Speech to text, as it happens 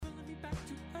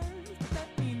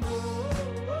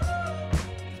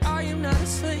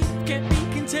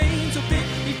contain. So pick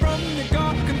me from the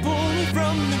dark and pull me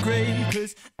from the grave,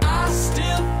 'cause I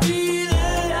still feel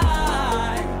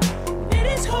alive. It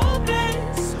is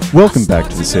hopeless. Welcome back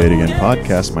to the Say It Again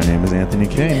podcast. My name is Anthony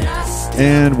Kane,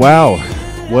 and wow,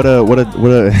 what a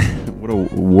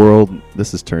world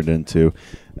this has turned into.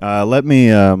 Let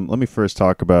me first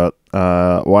talk about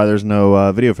why there's no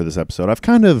video for this episode. I've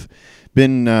kind of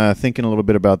been thinking a little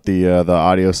bit about the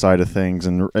audio side of things,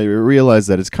 and I realized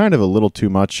that it's kind of a little too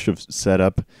much of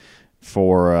setup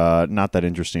for not that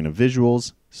interesting of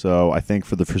visuals. So I think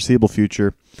for the foreseeable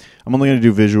future, I'm only going to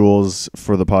do visuals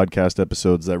for the podcast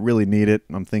episodes that really need it.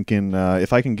 I'm thinking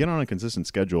if I can get on a consistent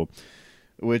schedule,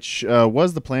 which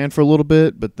was the plan for a little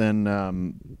bit, but then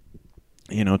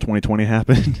 2020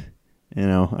 happened.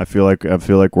 I feel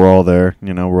like we're all there.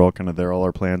 We're all kind of there. All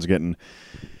our plans getting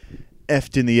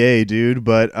effed in the A, dude.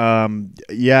 But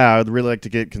yeah, I'd really like to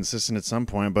get consistent at some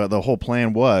point. But the whole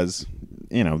plan was,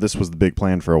 this was the big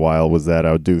plan for a while, was that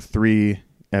I would do 3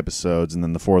 episodes, and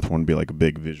then the 4th one would be like a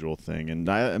big visual thing. And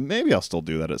maybe I'll still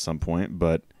do that at some point,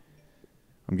 but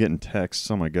I'm getting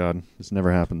texts. Oh my God, this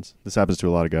never happens. This happens to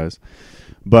a lot of guys.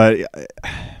 But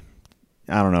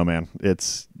I don't know, man.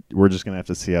 We're just gonna have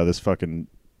to see how this fucking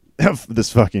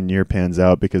year pans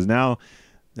out, because now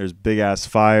there's big ass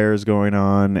fires going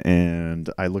on, and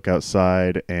I look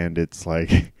outside and it's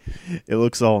like it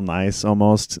looks all nice,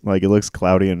 almost like it looks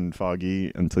cloudy and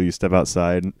foggy until you step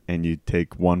outside and you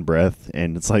take one breath,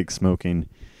 and it's like smoking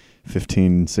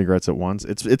 15 cigarettes at once.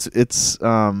 It's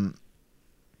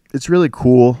really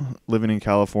cool living in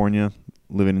California,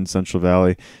 living in Central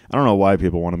Valley. I don't know why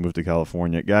people want to move to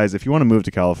California, guys. If you want to move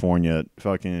to California,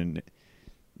 fucking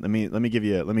let me give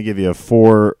you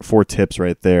 4 tips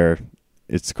right there.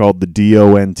 It's called the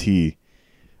DONT.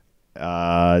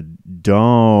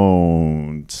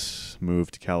 Don't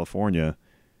move to California.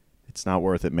 It's not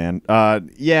worth it, man.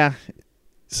 Yeah.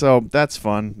 So that's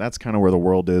fun. That's kind of where the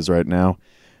world is right now.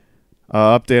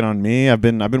 Update on me. I've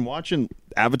been watching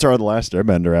Avatar: The Last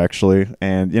Airbender, actually,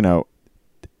 and I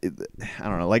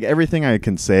don't know. Like, everything I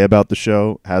can say about the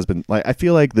show has been like, I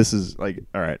feel like this is like,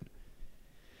 all right.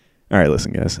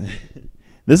 Listen, guys.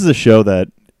 This is a show that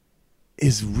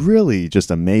is really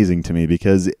just amazing to me,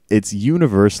 because it's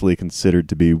universally considered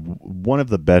to be one of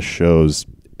the best shows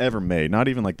ever made. Not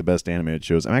even like the best animated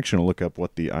shows. I'm actually going to look up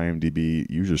what the IMDb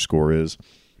user score is.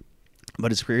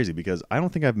 But it's crazy, because I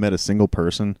don't think I've met a single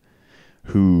person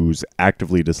who's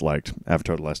actively disliked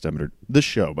Avatar: The Last Airbender. This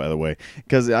show, by the way,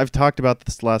 because I've talked about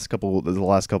this the last couple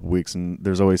weeks, and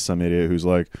there's always some idiot who's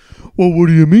like, "Well, what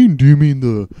do you mean? Do you mean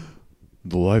the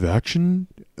live action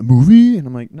movie?" And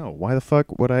I'm like, no, why the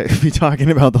fuck would I be talking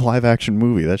about the live action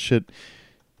movie? That shit,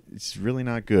 it's really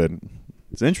not good.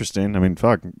 It's interesting. I mean,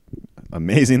 fuck,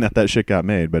 amazing that shit got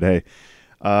made. But hey,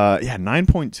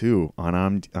 9.2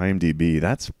 on IMDb.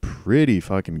 That's pretty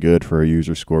fucking good for a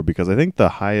user score, because I think the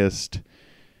highest,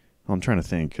 I'm trying to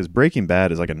think, because Breaking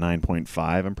Bad is like a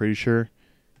 9.5, I'm pretty sure.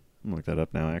 I'm going to look that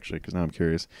up now, actually, because now I'm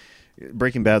curious.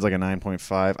 Breaking Bad's like a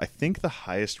 9.5. I think the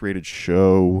highest rated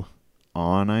show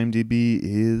on IMDb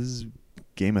is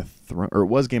Game of Thrones, or it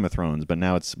was Game of Thrones, but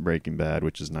now it's Breaking Bad,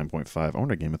 which is 9.5. I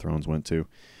wonder where Game of Thrones went to.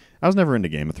 I was never into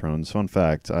Game of Thrones. Fun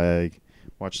fact, I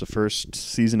watched the first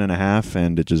season and a half,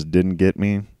 and it just didn't get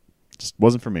me. It just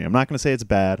wasn't for me. I'm not going to say it's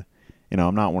bad.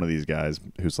 I'm not one of these guys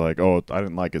who's like, oh, I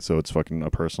didn't like it, so it's fucking a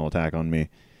personal attack on me.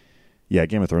 Yeah,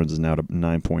 Game of Thrones is now to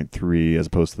 9.3 as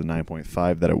opposed to the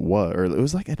 9.5 that it was. Or it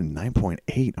was like at a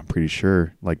 9.8, I'm pretty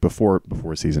sure, like before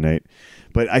season 8.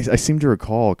 But I seem to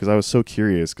recall, because I was so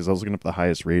curious, because I was looking up the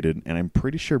highest rated, and I'm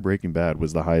pretty sure Breaking Bad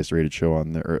was the highest rated show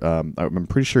on there. I'm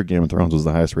pretty sure Game of Thrones was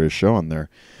the highest rated show on there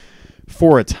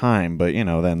for a time. But,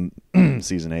 then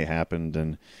season 8 happened,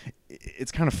 and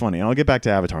it's kind of funny. And I'll get back to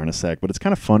Avatar in a sec, but it's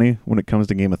kind of funny when it comes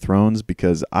to Game of Thrones,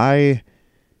 because I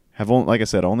have, like I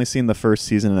said, only seen the first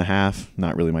season and a half.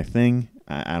 Not really my thing.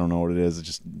 I don't know what it is. It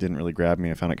just didn't really grab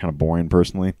me. I found it kind of boring,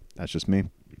 personally. That's just me.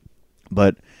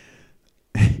 But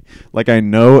like, I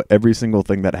know every single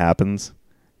thing that happens.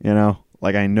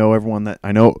 Like, I know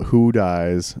I know who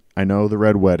dies. I know the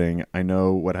Red Wedding. I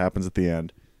know what happens at the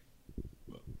end.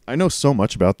 I know so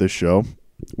much about this show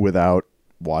without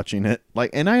watching it. Like,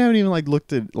 and I haven't even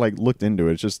looked into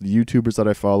it. It's just the YouTubers that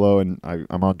I follow, and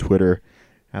I'm on Twitter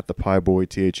at the Pieboy,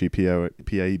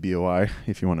 ThePieboi,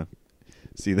 if you want to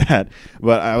see that.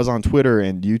 But I was on Twitter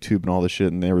and YouTube and all this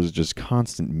shit, and there was just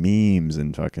constant memes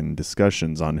and fucking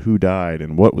discussions on who died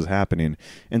and what was happening.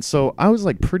 And so I was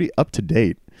pretty up to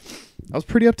date. I was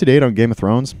pretty up to date on Game of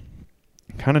Thrones.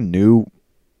 Kind of knew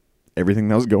everything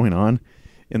that was going on.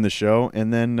 in the show.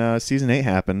 And then season 8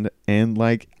 happened, and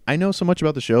like I know so much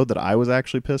about the show that I was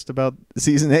actually pissed about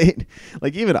season 8.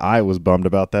 Like even I was bummed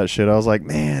about that shit. I was like,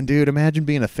 man, dude, imagine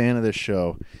being a fan of this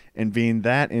show and being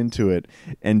that into it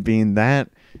and being that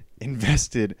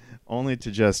invested, only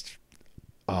to just,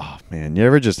 oh man, you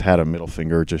ever just had a middle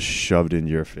finger just shoved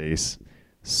into your face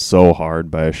so hard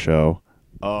by a show?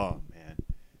 Oh man,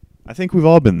 I think we've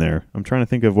all been there. I'm trying to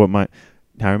think of what my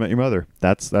How I Met Your Mother.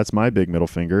 That's my big middle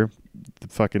finger. The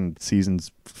fucking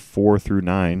seasons 4 through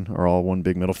 9 are all one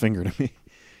big middle finger to me,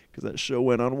 because that show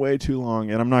went on way too long.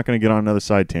 And I'm not going to get on another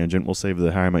side tangent. We'll save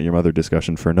the How I Met Your Mother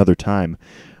discussion for another time.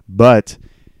 But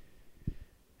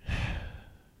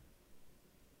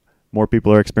more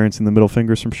people are experiencing the middle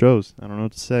fingers from shows. I don't know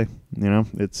what to say. You know,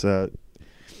 it's I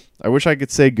wish I could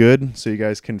say good so you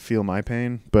guys can feel my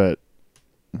pain, but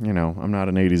you know, I'm not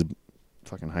an 80s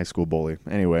fucking high school bully.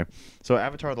 Anyway, so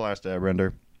Avatar: The Last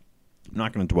Airbender. I'm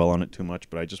not going to dwell on it too much,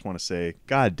 but I just want to say,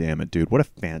 God damn it, dude, what a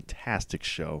fantastic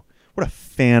show. What a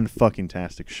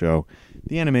fan-fucking-tastic show.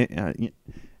 The anime,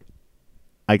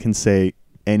 I can say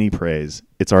any praise.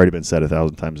 It's already been said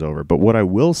 1,000 times over. But what I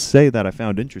will say that I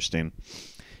found interesting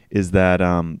is that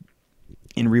in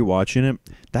rewatching it,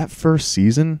 that first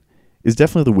season is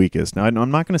definitely the weakest. Now,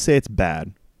 I'm not going to say it's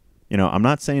bad. You know, I'm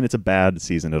not saying it's a bad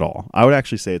season at all. I would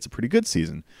actually say it's a pretty good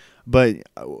season. But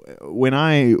when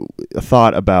I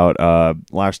thought about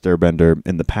Last Airbender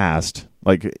in the past,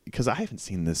 like, because I haven't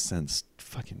seen this since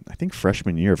fucking, I think,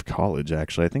 freshman year of college,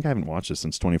 actually. I think I haven't watched this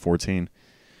since 2014.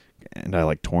 And I,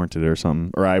 like, torrented it or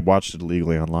something. Or I watched it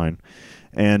illegally online.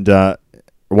 And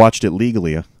watched it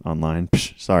legally online.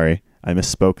 Psh, sorry, I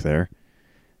misspoke there.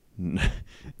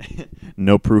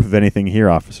 No proof of anything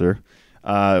here, officer.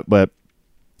 But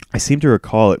I seem to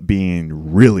recall it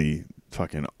being really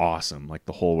fucking awesome, like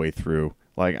the whole way through.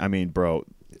 Like, I mean, bro,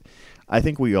 I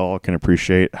think we all can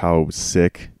appreciate how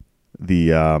sick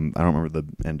the I don't remember the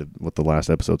end of what the last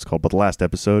episode's called, but the last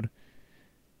episode,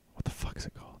 what the fuck is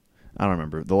it called? I don't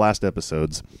remember. The last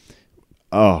episodes.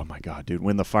 Oh my god, dude!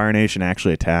 When the Fire Nation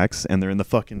actually attacks, and they're in the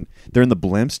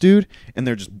blimps, dude, and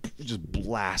they're just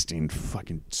blasting,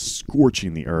 fucking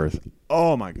scorching the earth.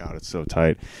 Oh my god, it's so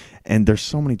tight. And there's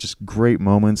so many just great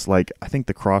moments. Like, I think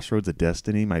the Crossroads of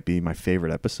Destiny might be my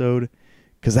favorite episode,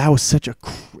 because that was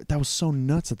that was so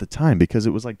nuts at the time, because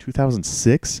it was like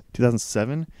 2006,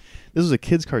 2007. This was a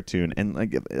kids cartoon, and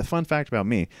like a fun fact about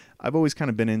me, I've always kind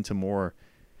of been into more.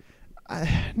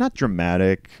 Not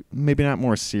dramatic, maybe not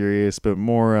more serious, but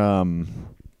more, I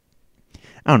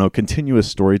don't know, continuous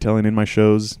storytelling in my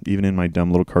shows, even in my dumb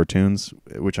little cartoons,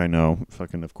 which I know,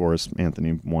 fucking, of course,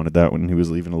 Anthony wanted that when he was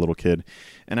even a little kid.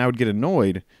 And I would get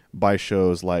annoyed by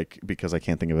shows like, because I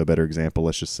can't think of a better example,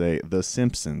 let's just say The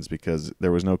Simpsons, because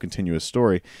there was no continuous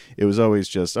story. It was always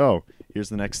just, oh, here's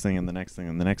the next thing and the next thing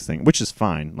and the next thing, which is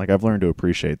fine. Like, I've learned to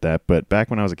appreciate that. But back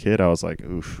when I was a kid, I was like,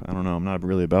 oof, I don't know, I'm not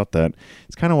really about that.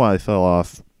 It's kind of why I fell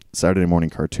off Saturday morning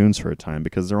cartoons for a time,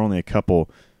 because there are only a couple,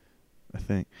 I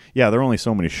think. Yeah, there are only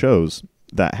so many shows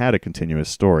that had a continuous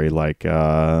story, like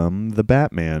the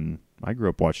Batman. I grew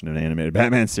up watching an animated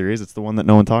Batman series. It's the one that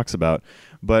no one talks about.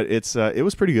 But it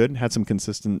was pretty good. It had some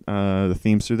consistent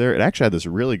themes through there. It actually had this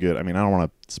really good, I mean, I don't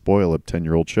want to spoil a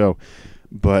 10-year-old show,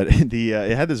 but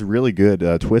it had this really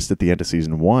good twist at the end of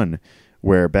season 1,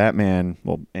 where Batman,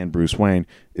 and Bruce Wayne,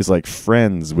 is like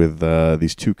friends with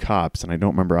these two cops, and I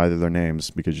don't remember either of their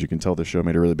names, because you can tell the show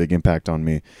made a really big impact on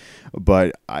me.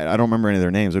 But I don't remember any of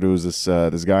their names, but it was this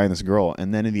guy and this girl.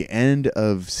 And then in the end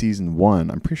of season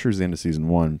 1, I'm pretty sure it's the end of season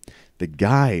 1, the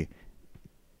guy,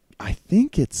 I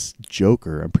think it's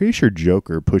Joker. I'm pretty sure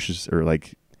Joker pushes or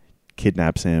like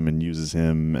kidnaps him and uses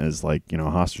him as, like, you know,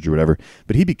 a hostage or whatever.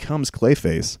 But he becomes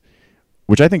Clayface,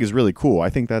 which I think is really cool.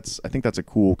 I think that's a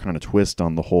cool kind of twist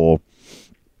on the whole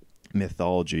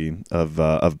mythology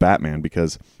of Batman,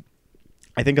 because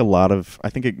I think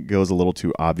it goes a little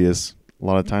too obvious a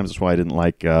lot of times. That's why I didn't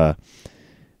like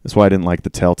the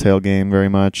Telltale game very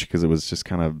much, because it was just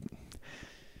kind of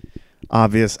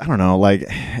obvious. I don't know, like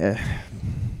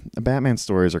Batman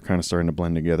stories are kind of starting to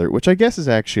blend together, which I guess is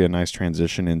actually a nice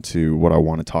transition into what I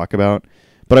want to talk about.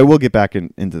 But I will get back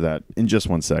into that in just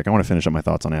one sec. I want to finish up my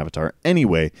thoughts on Avatar.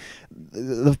 Anyway,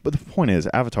 the point is,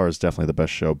 Avatar is definitely the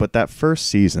best show. But that first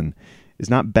season is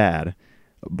not bad,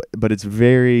 but it's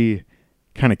very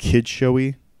kind of kid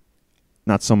showy.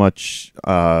 Not so much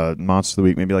Monster of the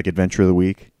Week, maybe like Adventure of the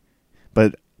Week.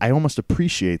 But I almost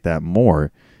appreciate that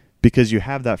more, because you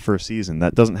have that first season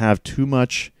that doesn't have too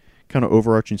much kind of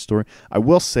overarching story. I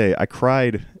will say I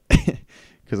cried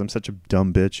because I'm such a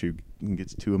dumb bitch who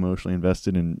gets too emotionally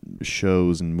invested in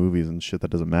shows and movies and shit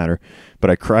that doesn't matter. But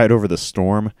I cried over The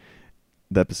Storm,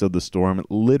 the episode The Storm,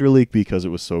 literally because it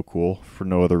was so cool for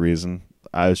no other reason.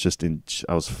 I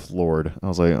was floored. I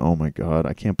was like, oh my God,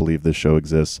 I can't believe this show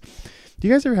exists. Do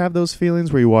you guys ever have those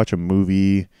feelings where you watch a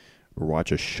movie or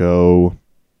watch a show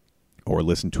or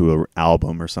listen to an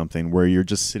album or something where you're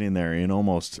just sitting there in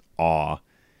almost awe,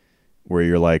 where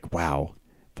you're like, wow,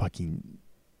 fucking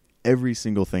every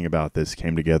single thing about this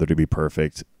came together to be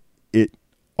perfect.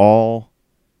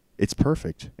 It's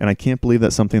perfect, and I can't believe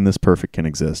that something this perfect can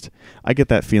exist. I get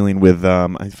that feeling with,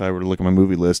 if I were to look at my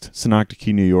movie list, Synecdoche,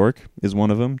 New York is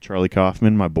one of them. Charlie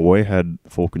Kaufman, my boy, had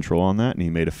full control on that, and he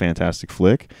made a fantastic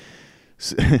flick.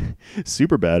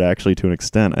 Super bad, actually, to an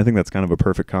extent. I think that's kind of a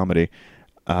perfect comedy.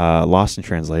 Lost in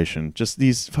Translation. Just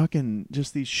these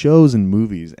shows and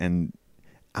movies and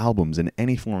albums in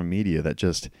any form of media that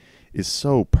just is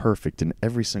so perfect in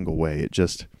every single way.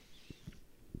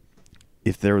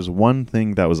 If there was one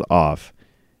thing that was off,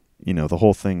 the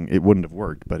whole thing, it wouldn't have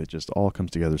worked, but it just all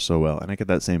comes together so well. And I get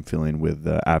that same feeling with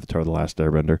Avatar: The Last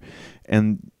Airbender.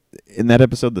 And in that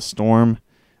episode, The Storm,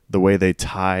 the way they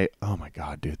tie, oh my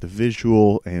God, dude, the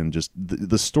visual and just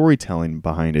the storytelling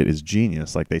behind it is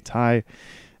genius. Like, they tie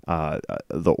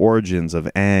the origins of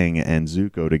Aang and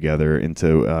Zuko together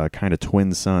into kind of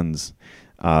twin sons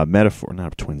metaphor,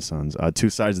 not twin sons, two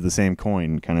sides of the same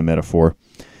coin kind of metaphor.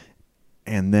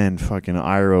 And then fucking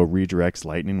Iroh redirects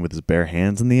lightning with his bare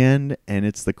hands in the end, and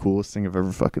it's the coolest thing I've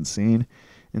ever fucking seen.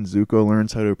 And Zuko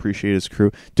learns how to appreciate his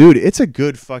crew. Dude, it's a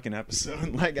good fucking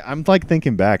episode. Like, I'm like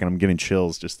thinking back and I'm getting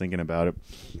chills just thinking about it.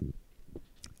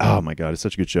 Oh my God, it's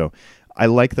such a good show. I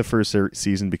like the first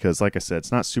season because, like I said,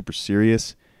 it's not super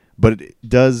serious, but it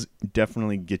does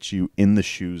definitely get you in the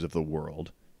shoes of the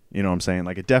world. You know what I'm saying?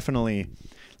 Like, it definitely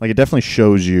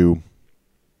shows you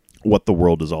what the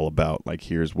world is all about. Like,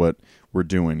 here's what we're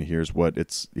doing, here's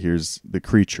the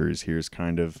creatures, here's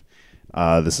kind of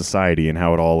the society, and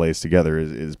how it all lays together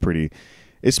is pretty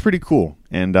cool.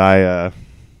 And I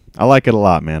like it a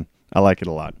lot, man. I like it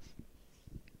a lot.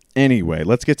 Anyway,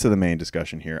 let's get to the main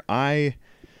discussion here. I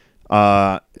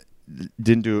fucked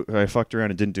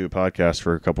around and didn't do a podcast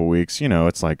for a couple weeks.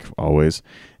 It's like always.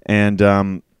 And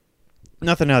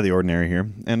nothing out of the ordinary here.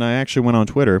 And I actually went on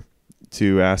Twitter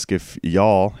to ask if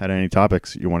y'all had any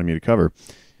topics you wanted me to cover.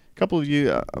 A couple of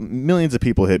you, millions of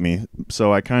people hit me,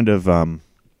 so I kind of, I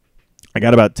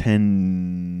got about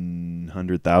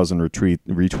 100,000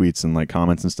 retweets and like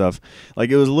comments and stuff. Like,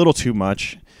 it was a little too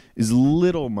much. It's a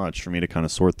little much for me to kind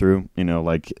of sort through.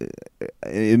 Like,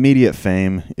 immediate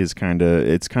fame is kind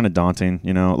of daunting.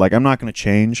 Like, I'm not going to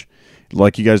change.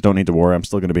 Like, you guys don't need to worry. I'm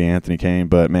still going to be Anthony Kane.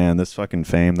 But man, this fucking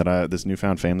fame this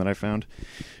newfound fame that I found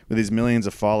with these millions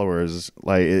of followers,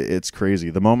 like, it's crazy.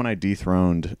 The moment I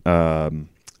dethroned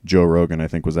Joe Rogan, I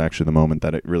think, was actually the moment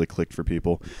that it really clicked for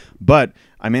people. But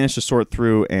I managed to sort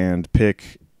through and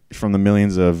pick from the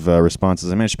millions of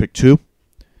responses. I managed to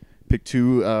pick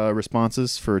two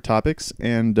responses for topics,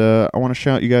 and I want to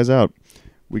shout you guys out.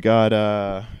 We got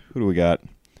who do we got?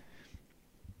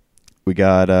 We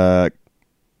got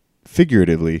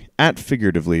figuratively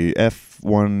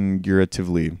F1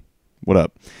 Guratively. What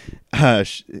up?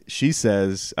 She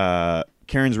says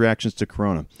Karen's reactions to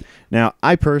Corona. Now,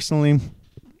 I personally,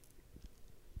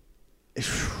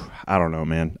 I don't know,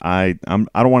 man. I don't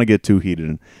want to get too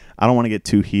heated. I don't want to get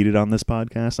too heated on this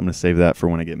podcast. I'm going to save that for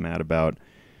when I get mad about,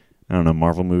 I don't know,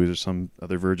 Marvel movies or some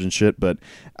other virgin shit. But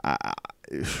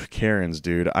Karen's,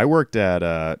 dude. I worked at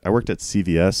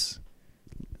CVS.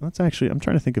 I'm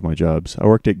trying to think of my jobs. I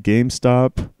worked at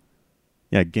GameStop.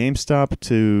 Yeah, GameStop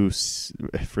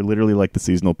for literally like the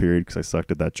seasonal period because I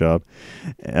sucked at that job.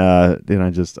 And I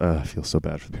just feel so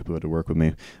bad for the people who had to work with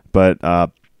me. But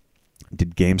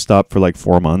did GameStop for like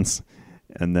 4 months,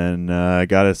 and then I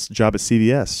got a job at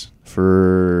CVS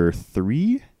for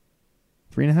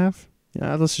 3.5.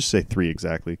 Yeah, let's just say 3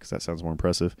 exactly because that sounds more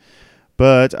impressive.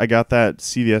 But I got that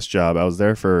CVS job. I was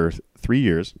there for 3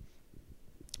 years,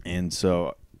 and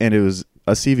it was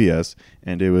a CVS,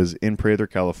 and it was in Prather,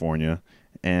 California.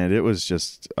 And it was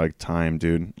just a time,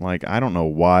 dude. Like, I don't know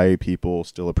why people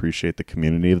still appreciate the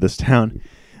community of this town.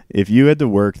 If you had to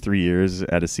work 3 years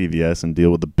at a CVS and deal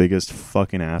with the biggest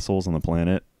fucking assholes on the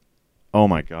planet, oh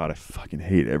my God, I fucking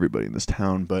hate everybody in this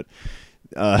town. But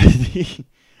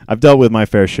I've dealt with my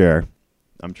fair share.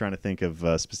 I'm trying to think of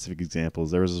specific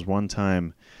examples. There was this one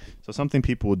time, so something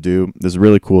people would do, this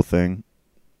really cool thing.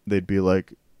 They'd be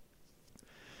like,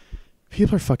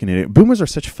 people are fucking idiots. Boomers are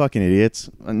such fucking idiots.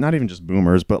 Not even just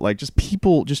boomers, but like just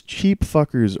people, just cheap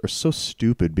fuckers are so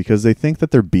stupid because they think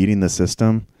that they're beating the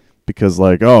system because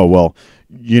like, oh, well,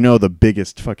 the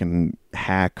biggest fucking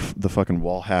hack, the fucking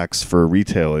wall hacks for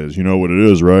retail is, you know what it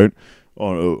is, right?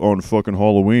 on fucking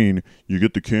Halloween, you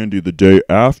get the candy the day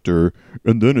after,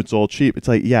 and then it's all cheap. It's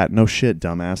like, yeah, no shit,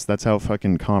 dumbass. That's how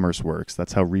fucking commerce works.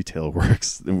 That's how retail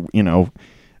works. You know,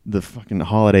 the fucking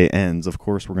holiday ends. Of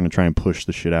course, we're going to try and push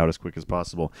the shit out as quick as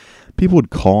possible. People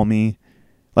would call me.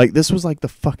 Like, this was like the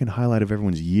fucking highlight of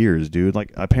everyone's years, dude.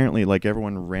 Like, apparently, like,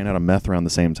 everyone ran out of meth around the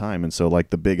same time. And so, like,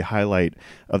 the big highlight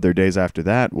of their days after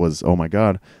that was, oh my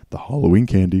God, the Halloween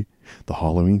candy. The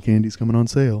Halloween candy's coming on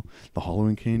sale. The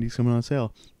Halloween candy's coming on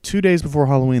sale. 2 days before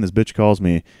Halloween, this bitch calls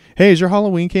me, hey, is your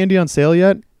Halloween candy on sale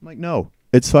yet? I'm like, no,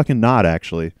 it's fucking not,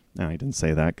 actually. No, I didn't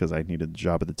say that because I needed the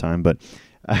job at the time. But,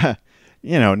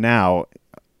 you know, now,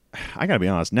 I got to be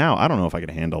honest, now I don't know if I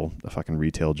could handle a fucking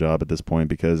retail job at this point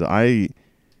because I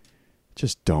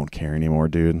just don't care anymore,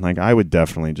 dude. Like, I would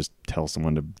definitely just tell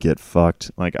someone to get fucked.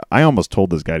 Like, I almost told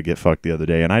this guy to get fucked the other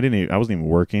day, and I wasn't even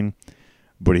working,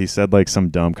 but he said, like, some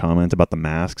dumb comment about the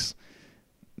masks.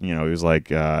 You know, he was like,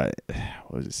 what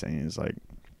was he saying? He was like,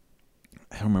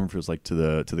 I don't remember if it was, like, to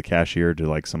the cashier, to,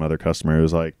 like, some other customer. It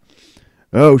was like,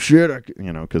 oh, shit,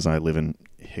 you know, because I live in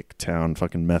Hicktown,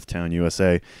 fucking Meth Town,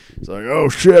 USA. It's like, oh,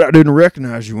 shit, I didn't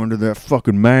recognize you under that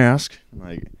fucking mask.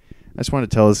 Like, I just want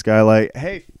to tell this guy, like,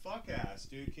 hey, fuck ass,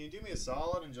 dude, can you do me a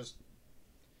solid and just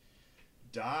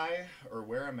die or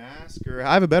wear a mask? Or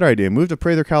I have a better idea. Move to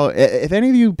Prather, California. If any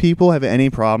of you people have any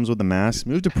problems with the mask,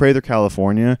 move to Prather,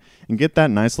 California and get that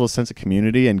nice little sense of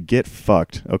community and get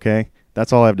fucked, okay?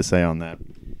 That's all I have to say on that.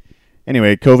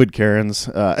 Anyway, COVID Karens.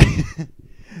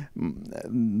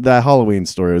 That Halloween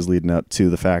story was leading up to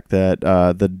the fact that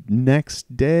the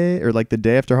next day, or like the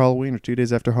day after Halloween or 2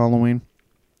 days after Halloween,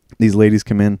 these ladies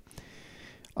come in.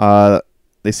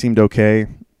 They seemed okay.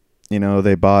 You know,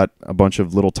 they bought a bunch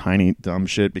of little tiny dumb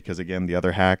shit because, again, the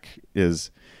other hack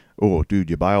is, oh, dude,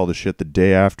 you buy all the shit the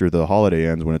day after the holiday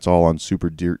ends when it's all on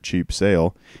super dirt cheap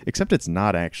sale. Except it's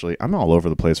not actually. I'm all over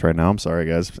the place right now. I'm sorry,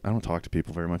 guys. I don't talk to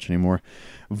people very much anymore.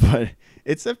 But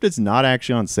except it's not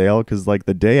actually on sale because, like,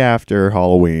 the day after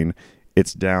Halloween,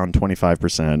 it's down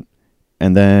 25%.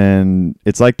 And then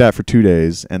it's like that for 2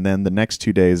 days. And then the next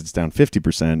 2 days, it's down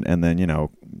 50%. And then, you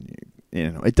know,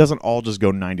 it doesn't all just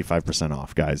go 95%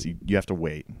 off, guys. You have to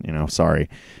wait, sorry.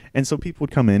 And so people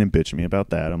would come in and bitch me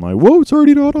about that. I'm like, whoa, it's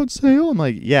already not on sale. I'm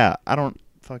like, yeah, I don't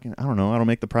know. I don't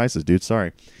make the prices, dude.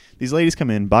 Sorry. These ladies come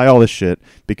in, buy all this shit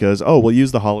because, oh, we'll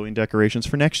use the Halloween decorations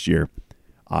for next year.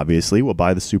 Obviously, we'll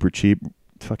buy the super cheap,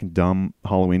 fucking dumb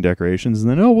Halloween decorations. And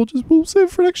then, oh, we'll save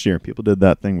it for next year. People did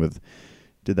that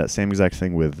same exact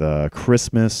thing with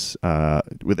Christmas,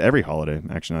 with every holiday.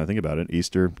 Actually, now I think about it.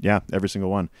 Easter. Yeah, every single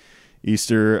one.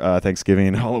 Easter,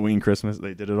 Thanksgiving, Halloween, Christmas,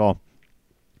 they did it all.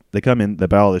 They come in, they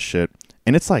buy all this shit,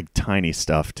 and it's like tiny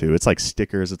stuff too. It's like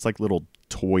stickers, it's like little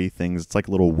toy things, it's like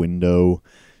little window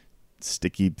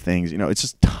sticky things. It's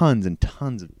just tons and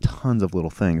tons of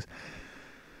little things.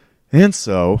 And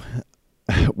so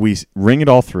we ring it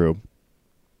all through,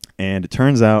 and it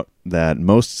turns out that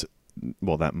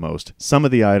some of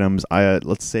the items,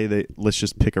 let's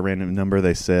just pick a random number.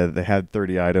 They said they had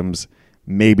 30 items.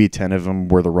 Maybe 10 of them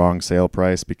were the wrong sale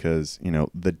price because,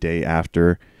 the day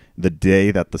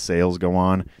that the sales go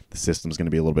on, the system's going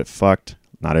to be a little bit fucked.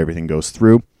 Not everything goes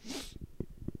through.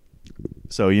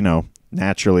 So,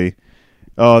 naturally,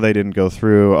 oh, they didn't go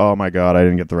through. Oh, my God, I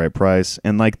didn't get the right price.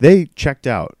 And, they checked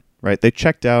out, right? They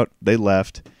checked out, they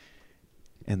left,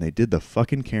 and they did the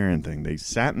fucking Karen thing. They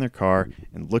sat in their car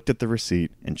and looked at the receipt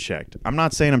and checked. I'm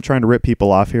not saying I'm trying to rip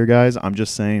people off here, guys. I'm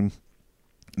just saying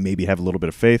maybe have a little bit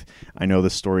of faith. I know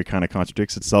this story kind of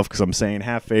contradicts itself because I'm saying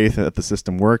have faith that the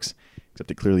system works, except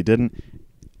it clearly didn't.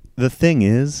 The thing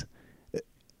is,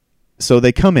 so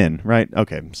they come in, right?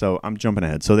 Okay, so I'm jumping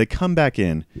ahead. So they come back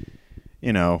in,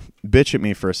 bitch at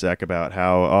me for a sec about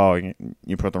how, oh,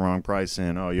 you put the wrong price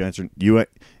in. Oh, you entered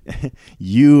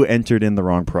in the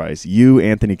wrong price. You,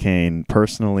 Anthony Kane,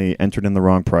 personally entered in the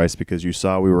wrong price because you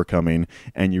saw we were coming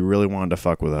and you really wanted to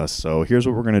fuck with us. So here's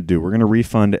what we're going to do. We're going to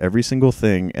refund every single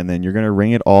thing, and then you're going to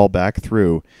ring it all back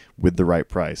through with the right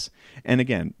price. And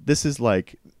again, this is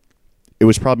like, it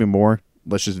was probably more.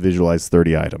 Let's just visualize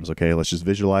 30 items, okay? Let's just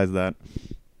visualize that.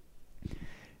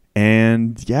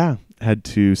 And yeah, had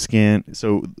to scan.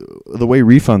 So the way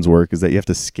refunds work is that you have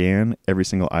to scan every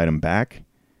single item back.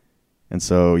 And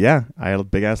so, yeah, I had a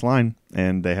big ass line,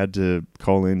 and they had to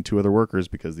call in 2 other workers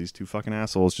because these 2 fucking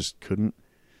assholes just couldn't,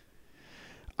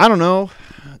 I don't know,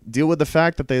 deal with the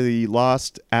fact that they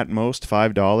lost at most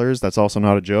 $5. That's also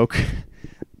not a joke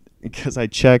because I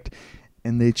checked,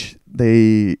 and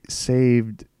they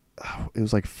saved, it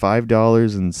was like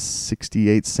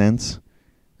 $5.68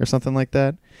 or something like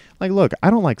that. Like, look, I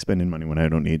don't like spending money when I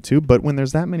don't need to, but when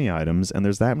there's that many items and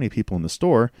there's that many people in the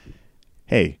store,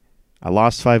 hey, I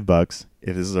lost $5.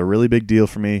 If this is a really big deal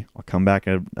for me, I'll come back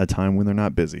at a time when they're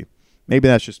not busy. Maybe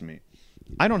that's just me.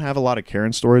 I don't have a lot of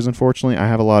Karen stories, unfortunately. I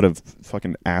have a lot of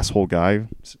fucking asshole guy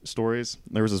stories.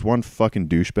 There was this one fucking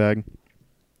douchebag.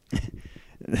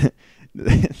 I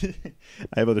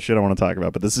have other shit I want to talk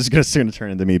about, but this is just going to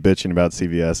turn into me bitching about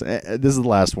CVS. This is the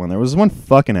last one. There was one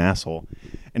fucking asshole.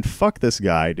 And fuck this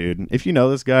guy, dude. If you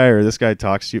know this guy or this guy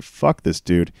talks to you, fuck this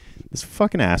dude. This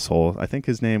fucking asshole. I think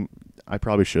his name... I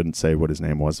probably shouldn't say what his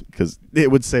name was because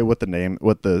it would say what the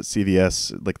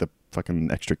CVS, like the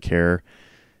fucking extra care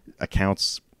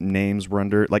accounts names were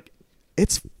under. Like,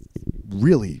 it's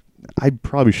really, I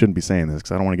probably shouldn't be saying this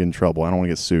because I don't want to get in trouble. I don't want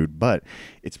to get sued, but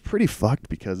it's pretty fucked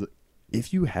because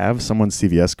if you have someone's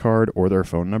CVS card or their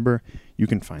phone number, you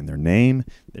can find their name,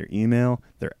 their email,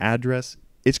 their address.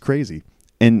 It's crazy.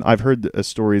 And I've heard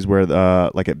stories where,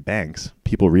 like at banks,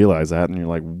 people realize that, and you're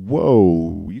like,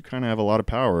 whoa, you kind of have a lot of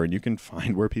power, and you can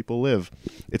find where people live.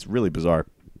 It's really bizarre.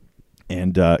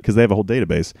 And because they have a whole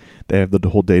database. They have the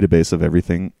whole database of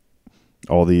everything,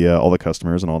 all the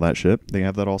customers and all that shit. They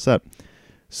have that all set.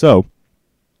 So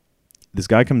this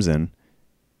guy comes in.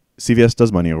 CVS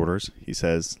does money orders. He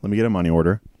says, let me get a money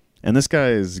order. And this guy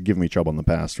has given me trouble in the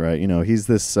past, right? You know, he's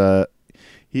this...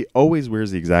 he always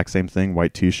wears the exact same thing,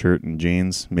 white T-shirt and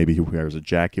jeans. Maybe he wears a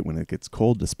jacket when it gets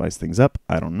cold to spice things up.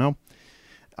 I don't know.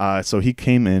 So he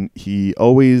came in. He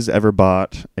always ever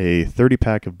bought a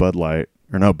 30-pack of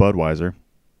Budweiser.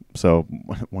 So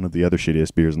one of the other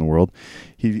shittiest beers in the world.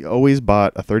 He always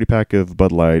bought a 30-pack of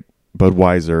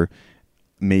Budweiser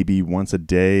maybe once a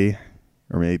day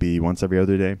or maybe once every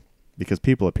other day because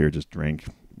people up here just drink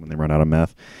when they run out of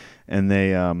meth. And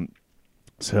they,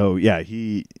 so yeah,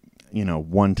 he... You know,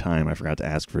 one time I forgot to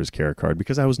ask for his care card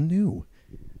because I was new.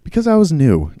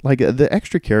 Like, the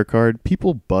extra care card,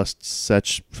 people bust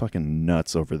such fucking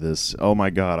nuts over this. Oh, my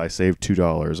God, I saved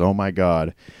 $2. Oh, my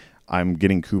God, I'm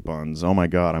getting coupons. Oh, my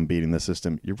God, I'm beating the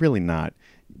system. You're really not.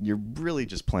 You're really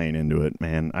just playing into it,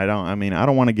 man. I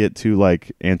don't want to get too,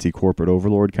 like, anti-corporate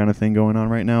overlord kind of thing going on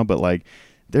right now, but, like,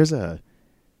 there's a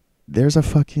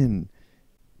fucking...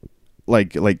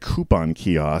 like coupon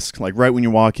kiosk, like right when you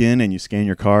walk in and you scan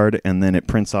your card and then it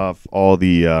prints off all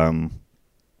the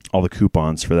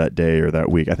coupons for that day or that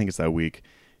week. I think it's that week.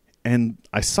 And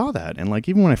I saw that. And like,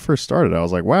 even when I first started, I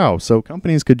was like, wow, so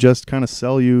companies could just kind of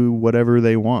sell you whatever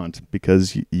they want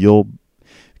because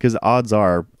because odds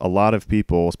are a lot of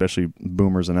people, especially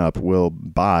boomers and up, will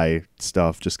buy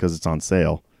stuff just because it's on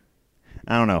sale.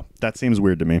 I don't know. That seems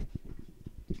weird to me.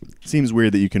 Seems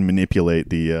weird that you can manipulate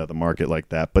the market like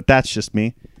that, but that's just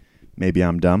me. Maybe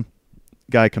I'm dumb.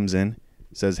 Guy comes in,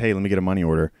 says, hey, let me get a money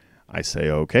order. I say,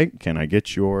 okay, can I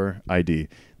get your ID?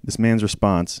 This man's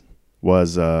response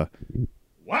was,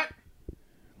 what?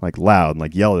 Like loud,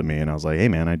 like yelled at me, and I was like, hey,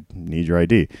 man, I need your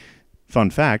ID. Fun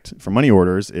fact, for money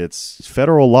orders, it's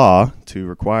federal law to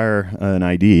require an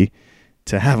ID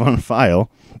to have on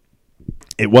file.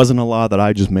 It wasn't a law that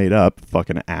I just made up,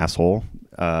 fucking asshole.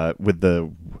 With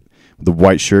the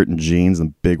white shirt and jeans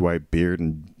and big white beard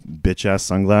and bitch ass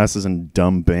sunglasses and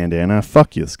dumb bandana.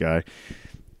 Fuck you, this guy.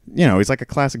 You know, he's like a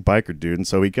classic biker dude, and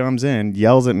so he comes in,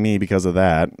 yells at me because of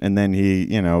that, and then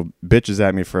he, you know, bitches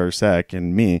at me for a sec,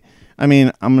 and me. I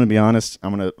mean, I'm gonna be honest.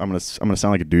 I'm gonna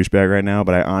sound like a douchebag right now,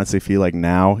 but I honestly feel like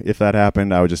now, if that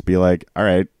happened, I would just be like, all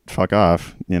right, fuck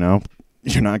off. You know,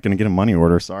 you're not gonna get a money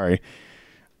order. Sorry.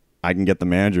 I can get the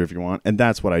manager if you want. And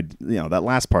that's what that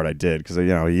last part I did because, you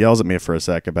know, he yells at me for a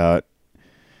sec about,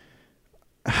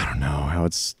 I don't know, how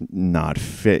it's not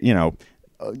fit. You know,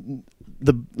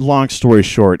 the long story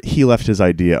short, he left his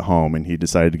ID at home and he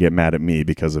decided to get mad at me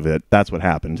because of it. That's what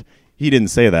happened. He didn't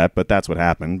say that, but that's what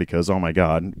happened because, oh my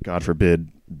God, God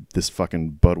forbid this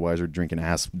fucking Budweiser drinking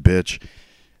ass bitch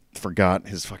forgot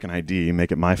his fucking ID,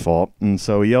 make it my fault. And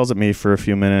so he yells at me for a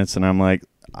few minutes and I'm like,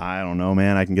 I don't know,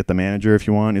 man. I can get the manager if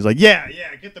you want. He's like, yeah,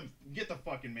 get the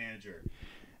fucking manager.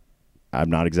 I'm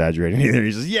not exaggerating either.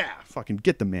 He says, yeah, fucking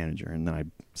get the manager. And then I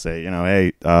say, you know,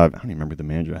 hey, I don't even remember the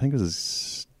manager. I think it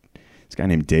was this guy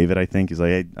named David, I think. He's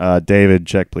like, hey, David,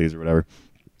 check please or whatever.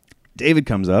 David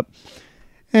comes up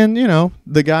and, you know,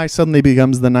 the guy suddenly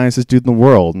becomes the nicest dude in the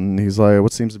world. And he's like,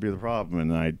 what seems to be the problem?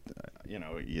 And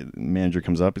the manager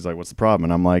comes up. He's like, what's the problem?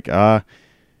 And I'm like, I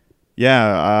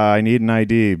need an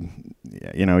ID.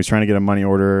 You know, he's trying to get a money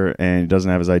order and he doesn't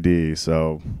have his ID.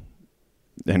 So,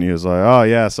 and he was like, oh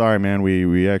yeah, sorry, man.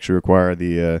 We actually require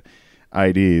the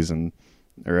IDs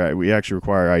we actually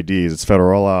require IDs. It's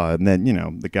federal law. And then, you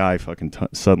know, the guy fucking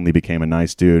suddenly became a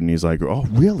nice dude. And he's like, oh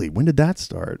really? When did that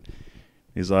start?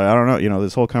 He's like, I don't know. You know,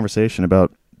 this whole conversation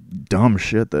about dumb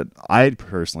shit that I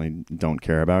personally don't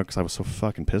care about because I was so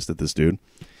fucking pissed at this dude.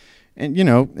 And, you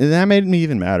know, that made me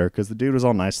even madder because the dude was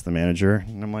all nice to the manager.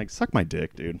 And I'm like, suck my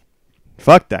dick, dude.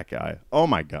 Fuck that guy. Oh,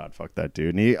 my God, fuck that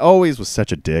dude. And he always was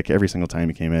such a dick every single time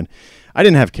he came in. I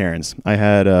didn't have Karens. I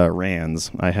had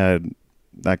Rands. I had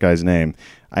that guy's name.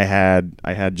 I had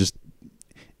just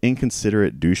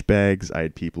inconsiderate douchebags. I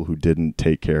had people who didn't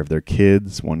take care of their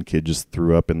kids. One kid just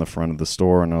threw up in the front of the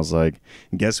store, and I was like,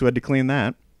 guess who had to clean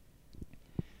that?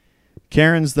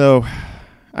 Karens, though,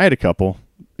 I had a couple.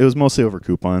 It was mostly over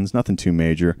coupons, nothing too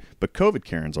major. But COVID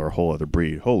Karens are a whole other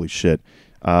breed. Holy shit.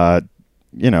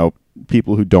 You know,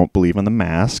 people who don't believe in the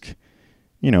mask.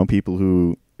 You know, people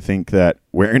who think that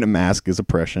wearing a mask is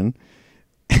oppression.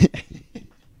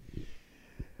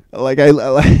 Like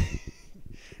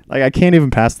I can't even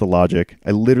pass the logic.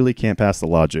 I literally can't pass the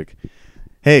logic.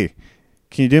 Hey,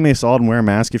 can you do me a solid and wear a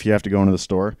mask if you have to go into the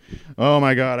store? Oh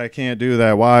my God, I can't do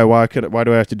that. Why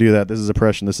do I have to do that? This is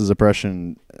oppression. This is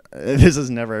oppression. This is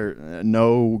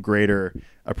no greater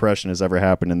oppression has ever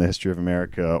happened in the history of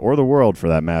America or the world for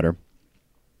that matter.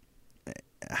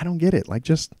 I don't get it. Like,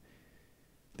 just,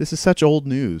 this is such old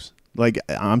news. Like,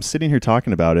 I'm sitting here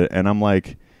talking about it and I'm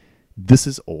like, this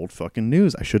is old fucking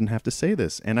news. I shouldn't have to say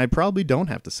this. And I probably don't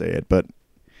have to say it, but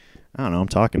I don't know. I'm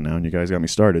talking now and you guys got me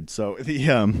started. So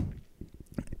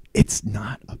it's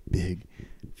not a big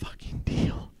fucking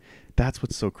deal. That's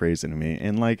what's so crazy to me.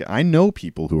 And like, I know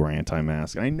people who are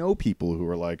anti-mask. I know people who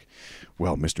are like,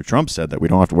 well, Mr. Trump said that we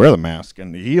don't have to wear the mask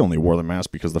and he only wore the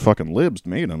mask because the fucking libs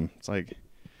made him. It's like,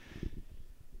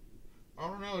 I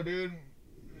don't know, dude.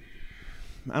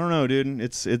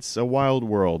 It's a wild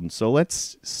world. And so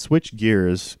let's switch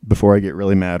gears before I get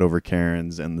really mad over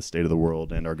Karens and the state of the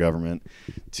world and our government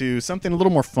to something a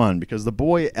little more fun, because the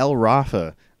boy El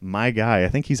Rafa, my guy, I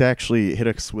think he's actually hit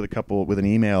us with an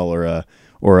email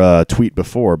or a tweet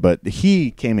before, but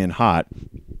he came in hot.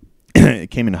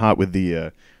 Came in hot with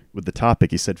the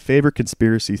topic. He said, favorite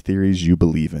conspiracy theories you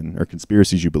believe in, or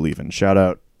conspiracies you believe in. Shout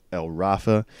out El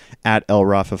Rafa at El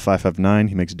Rafa 559.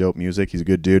 He makes dope music. He's a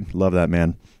good dude. Love that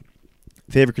man.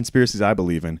 Favorite conspiracies I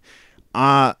believe in.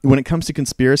 When it comes to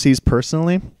conspiracies,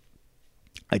 personally,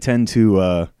 I tend to,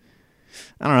 I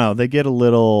don't know, they get a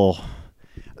little,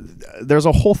 there's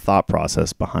a whole thought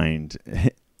process behind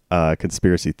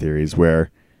conspiracy theories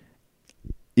where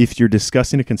if you're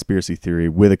discussing a conspiracy theory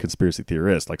with a conspiracy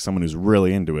theorist, like someone who's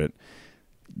really into it,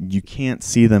 you can't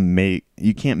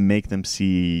make them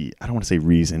see, I don't want to say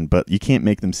reason, but you can't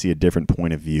make them see a different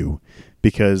point of view,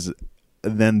 because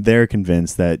then they're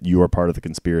convinced that you are part of the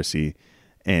conspiracy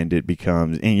and it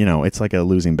becomes, and you know, it's like a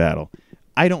losing battle.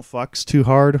 I don't fucks too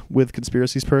hard with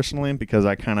conspiracies personally, because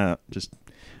I kind of just,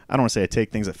 I don't want to say I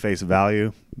take things at face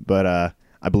value, but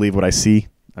I believe what I see.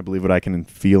 I believe what I can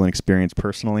feel and experience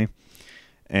personally.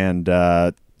 And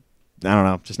I don't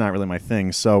know, just not really my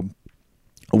thing. So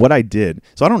what I did,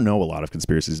 so I don't know a lot of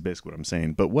conspiracies, is basically what I'm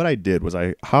saying, but what I did was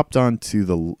I hopped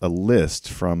onto a list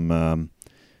from,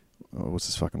 what's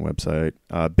this fucking website?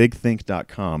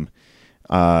 Bigthink.com.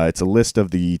 It's a list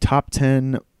of the top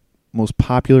 10 most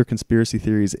popular conspiracy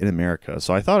theories in America.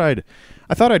 So I thought I'd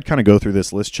kind of go through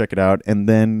this list, check it out, and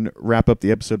then wrap up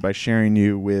the episode by sharing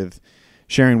with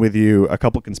you a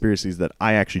couple conspiracies that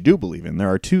I actually do believe in. There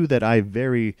are two that I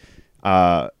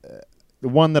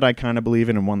one that I kind of believe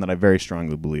in and one that I very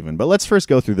strongly believe in. But let's first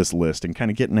go through this list and kind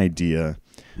of get an idea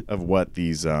of what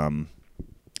these other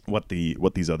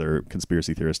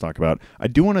conspiracy theorists talk about. I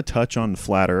do want to touch on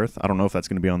flat Earth. I don't know if that's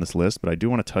going to be on this list, but I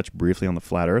do want to touch briefly on the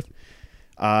flat Earth.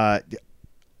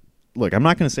 Look, I'm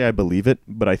not going to say I believe it,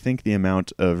 but I think the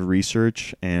amount of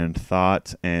research and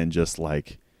thought and just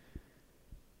like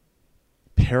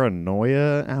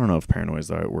paranoia, I don't know if paranoia is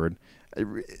the right word,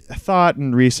 thought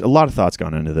and a lot of thoughts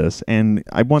gone into this. And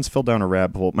I once fell down a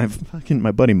rabbit hole.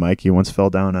 My buddy Mike, he once fell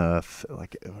down what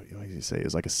did he say? It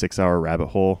was like a 6-hour rabbit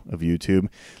hole of YouTube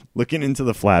looking into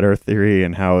the flat Earth theory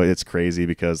and how it's crazy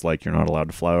because like you're not allowed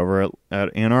to fly over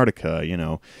at Antarctica. You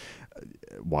know,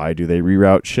 why do they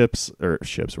reroute ships?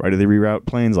 Why do they reroute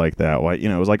planes like that? Why, you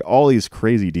know, it was like all these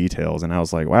crazy details. And I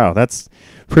was like, wow, that's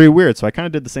pretty weird. So I kind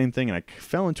of did the same thing and I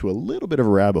fell into a little bit of a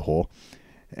rabbit hole.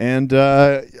 And,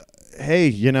 hey,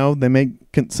 you know, they make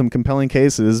some compelling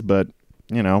cases, but,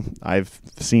 you know, I've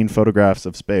seen photographs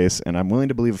of space, and I'm willing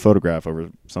to believe a photograph over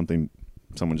something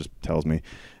someone just tells me.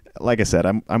 Like I said,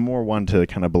 I'm more one to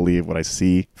kind of believe what I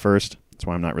see first. That's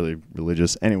why I'm not really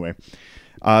religious. Anyway,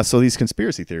 so these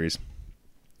conspiracy theories.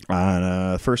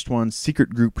 First one, secret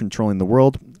group controlling the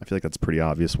world. I feel like that's a pretty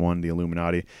obvious one, the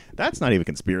Illuminati. That's not even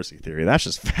conspiracy theory. That's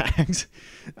just facts.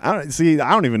 I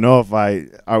don't even know if I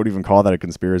would even call that a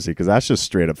conspiracy, because that's just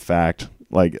straight up fact.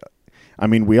 Like, I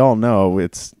mean, we all know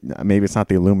maybe it's not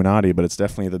the Illuminati, but it's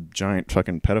definitely the giant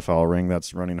fucking pedophile ring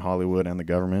that's running Hollywood and the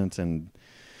government, and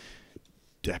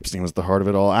Epstein was the heart of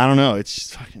it all. I don't know.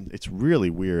 It's really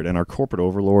weird, and our corporate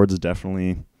overlords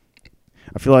definitely.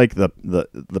 I feel like the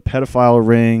pedophile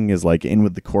ring is like in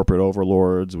with the corporate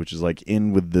overlords, which is like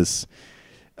in with this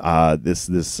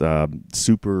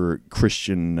super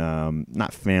Christian,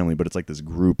 not family, but it's like this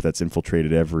group that's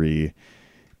infiltrated every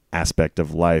aspect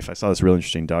of life. I saw this really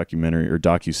interesting documentary or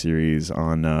docuseries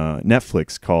on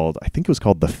Netflix I think it was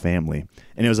called The Family,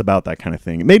 and it was about that kind of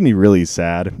thing. It made me really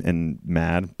sad and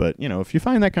mad, but if you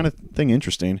find that kind of thing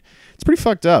interesting, it's pretty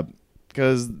fucked up,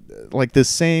 because like this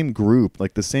same group,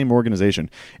 like the same organization,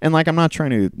 and like I'm not trying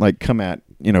to like come at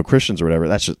Christians or whatever,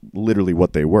 that's just literally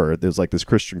what they were. There's like this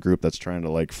Christian group that's trying to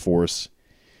like force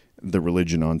the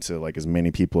religion onto like as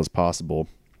many people as possible.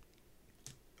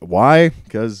 Why?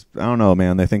 Because I don't know,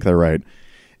 man. They think they're right.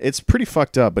 It's pretty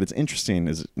fucked up, but it's interesting.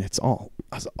 It's all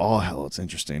hell. It's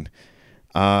interesting.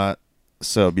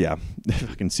 So yeah,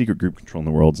 fucking secret group controlling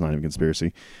the world is not even a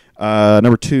conspiracy.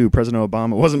 Number 2, President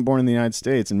Obama wasn't born in the United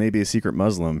States and may be a secret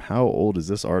Muslim. How old is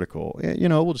this article?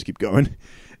 We'll just keep going.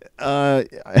 Hey,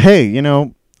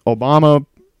 Obama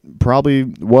probably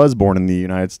was born in the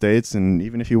United States, and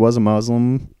even if he was a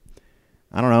Muslim,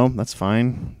 I don't know. That's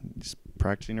fine. He's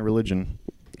practicing a religion.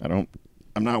 I'm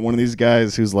not one of these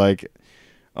guys who's like,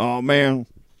 oh man,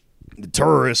 the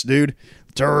terrorists, dude.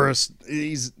 The terrorists,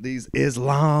 these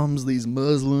Islams, these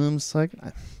Muslims. Like,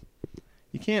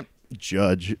 you can't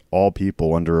judge all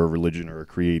people under a religion or a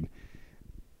creed,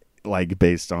 like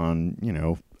based on,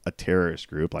 a terrorist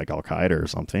group like Al Qaeda or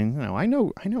something. I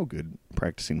know good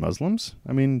practicing Muslims.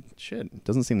 I mean, shit, it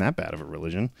doesn't seem that bad of a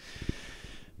religion.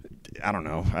 I don't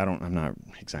know. I'm not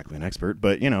exactly an expert,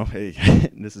 but hey,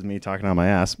 this is me talking on my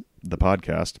ass, the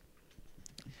podcast.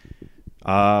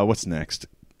 What's next?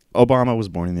 Obama was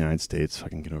born in the United States.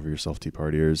 Fucking get over yourself, Tea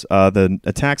Partiers. The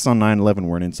attacks on 9/11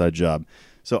 were an inside job.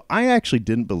 So I actually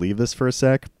didn't believe this for a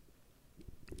sec.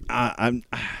 I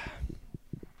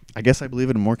guess I believe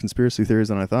it in more conspiracy theories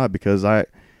than I thought, because I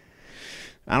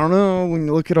don't know, when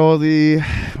you look at all the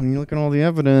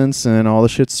evidence and all the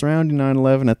shit surrounding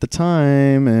 9/11 at the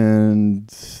time, and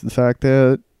the fact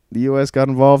that the U.S. got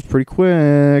involved pretty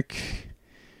quick,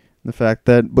 the fact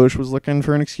that Bush was looking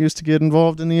for an excuse to get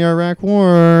involved in the Iraq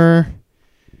War,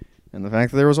 and the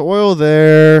fact that there was oil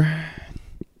there,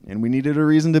 and we needed a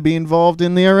reason to be involved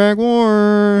in the Iraq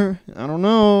War. I don't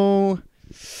know.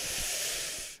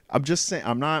 I'm just saying,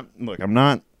 I'm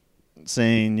not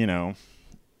saying,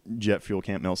 jet fuel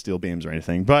can't melt steel beams or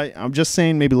anything, but I'm just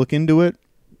saying maybe look into it.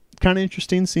 Kind of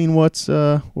interesting seeing what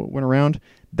went around.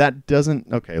 That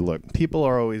doesn't, okay, look, people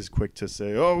are always quick to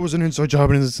say, oh, it was an inside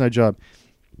job,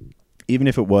 Even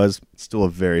if it was, it's still a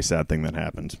very sad thing that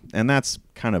happened. And that's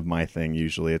kind of my thing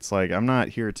usually. It's like, I'm not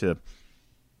here to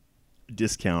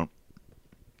discount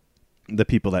the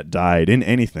people that died in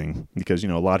anything, because,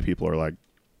 a lot of people are like,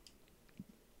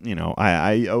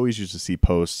 I always used to see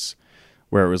posts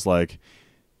where it was like,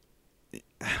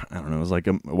 I don't know, it was like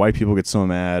white people get so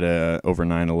mad over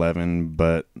 9/11,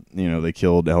 but, they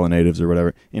killed hella natives or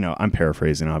whatever. I'm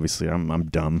paraphrasing, obviously. I'm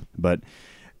dumb. But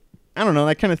I don't know,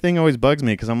 that kind of thing always bugs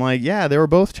me, because I'm like, yeah, they were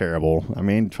both terrible. I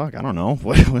mean, fuck, I don't know.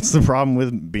 What's the problem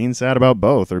with being sad about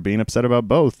both or being upset about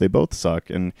both? They both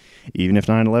suck. And even if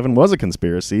 9/11 was a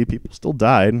conspiracy, people still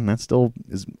died, and that still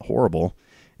is horrible.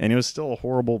 And it was still a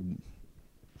horrible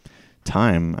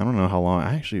time. I don't know how long.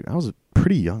 I was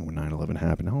pretty young when 9/11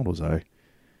 happened. How old was I?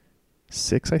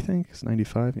 6, I think. It's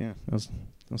 95. Yeah, I was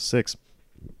 6.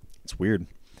 It's weird.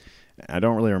 I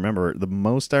don't really remember. The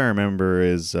most I remember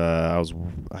is I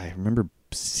remember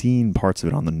seeing parts of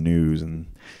it on the news, and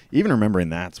even remembering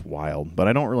that's wild. But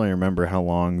I don't really remember how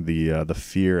long the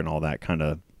fear and all that kind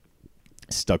of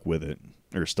stuck with it,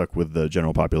 or stuck with the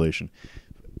general population.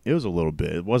 It was a little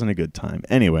bit. It wasn't a good time.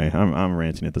 Anyway, I'm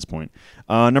ranting at this point.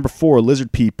 Number 4,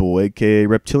 lizard people, a.k.a.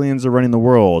 reptilians, are running the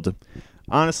world.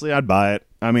 Honestly, I'd buy it.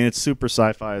 I mean, it's super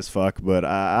sci-fi as fuck, but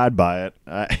I'd buy it.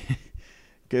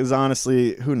 Because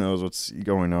honestly, who knows what's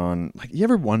going on? Like, you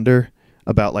ever wonder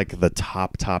about like the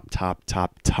top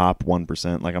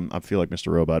 1%? Like, I feel like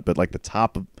Mr. Robot, but like the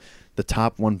top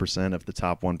 1% of the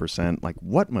top 1%. Like,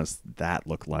 what must that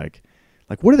look like?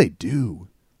 Like, what do they do?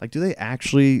 Like, do they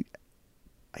actually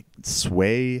like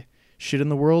sway shit in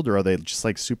the world, or are they just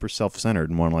like super self-centered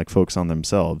and want to like focus on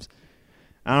themselves?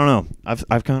 I don't know.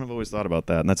 I've kind of always thought about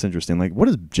that, and that's interesting. Like, what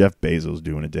does Jeff Bezos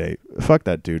do in a day? Fuck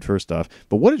that dude, first off.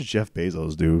 But what does Jeff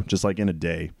Bezos do just like in a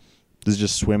day? Does he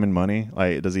just swim in money?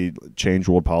 Like, does he change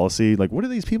world policy? Like, what do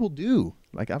these people do?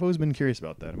 Like, I've always been curious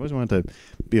about that. I've always wanted to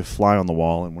be a fly on the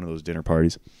wall in one of those dinner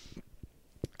parties.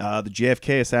 The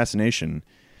JFK assassination.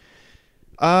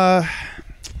 Uh,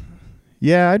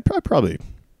 yeah, I'd probably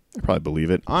believe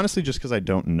it. Honestly, just because I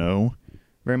don't know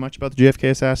very much about the JFK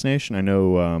assassination. I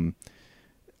know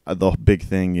the big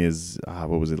thing is,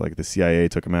 what was it, like the CIA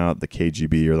took him out, the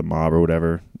KGB or the mob or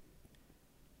whatever.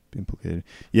 Implicated.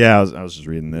 Yeah, I was just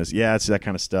reading this. Yeah, it's that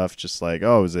kind of stuff. Just like,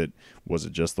 oh, was it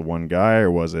just the one guy,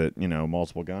 or was it,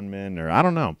 multiple gunmen, or I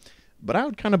don't know. But I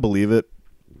would kind of believe it.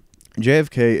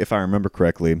 JFK, if I remember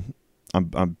correctly, I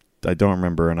don't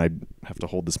remember, and I have to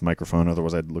hold this microphone,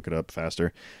 otherwise I'd look it up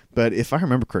faster. But if I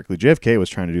remember correctly, JFK was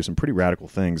trying to do some pretty radical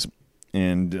things,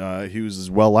 and he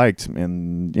was well liked,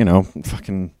 and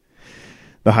fucking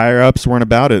the higher ups weren't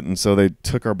about it, and so they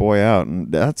took our boy out,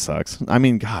 and that sucks. I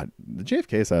mean, God, the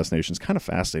JFK assassination is kind of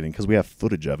fascinating because we have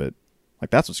footage of it.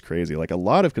 Like, that's what's crazy. Like, a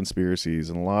lot of conspiracies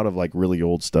and a lot of like really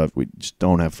old stuff we just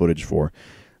don't have footage for.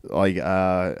 Like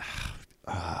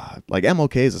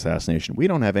MLK's assassination, we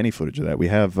don't have any footage of that. We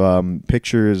have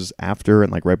pictures after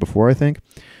and like right before, I think.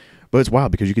 But it's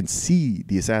wild because you can see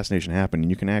the assassination happen, and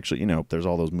you can actually, there's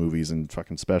all those movies and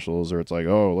fucking specials, or it's like,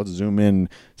 oh, let's zoom in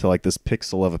to like this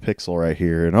pixel of a pixel right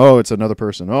here, and oh, it's another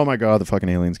person. Oh my God, the fucking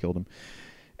aliens killed him.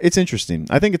 It's interesting.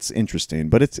 I think it's interesting,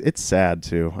 but it's sad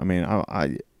too. I mean,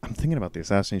 I'm thinking about the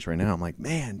assassination right now. I'm like,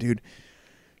 man, dude,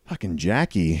 fucking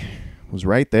Jackie was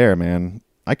right there, man.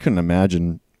 I couldn't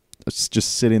imagine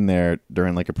just sitting there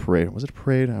during like a parade. Was it a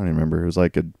parade? I don't even remember. It was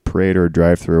like a parade or a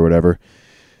drive-through or whatever.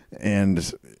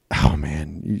 And oh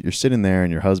man, you're sitting there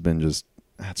and your husband just,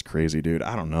 that's crazy, dude.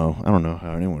 I don't know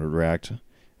how anyone would react. I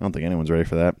don't think anyone's ready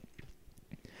for that.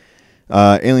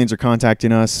 Aliens are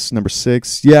contacting us. Number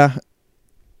 6. Yeah.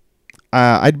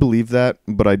 I'd believe that,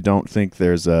 but I don't think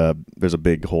there's a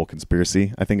big whole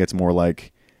conspiracy. I think it's more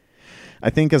like, I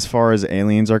think as far as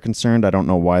aliens are concerned, I don't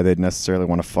know why they'd necessarily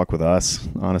want to fuck with us,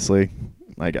 honestly.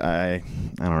 Like, I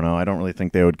don't know. I don't really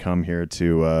think they would come here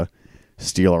to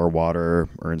steal our water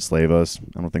or enslave us.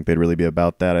 I don't think they'd really be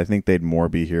about that. I think they'd more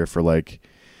be here for, like,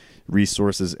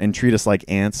 resources and treat us like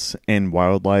ants and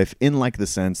wildlife, in, like, the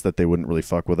sense that they wouldn't really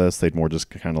fuck with us. They'd more just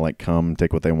kind of, like, come,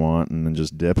 take what they want, and then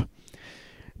just dip.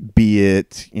 Be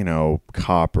it,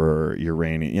 copper,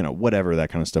 uranium, whatever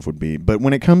that kind of stuff would be. But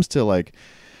when it comes to, like,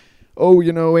 oh,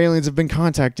 aliens have been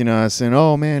contacting us, and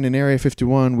oh man, in Area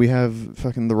 51 we have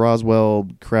fucking the Roswell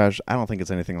crash. I don't think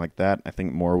it's anything like that. I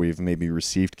think more we've maybe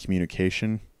received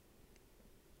communication.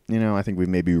 I think we've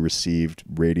maybe received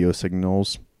radio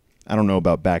signals. I don't know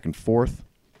about back and forth.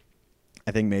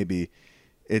 I think maybe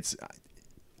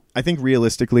I think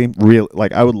realistically,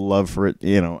 like, I would love for it,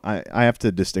 I have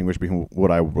to distinguish between what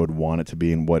I would want it to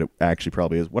be and what it actually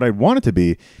probably is. What I want it to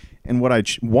be and what I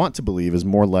want to believe is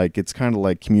more like, it's kind of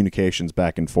like communications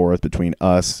back and forth between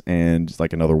us and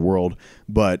like another world,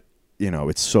 but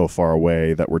it's so far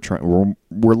away that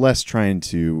we're less trying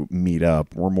to meet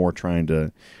up. We're more trying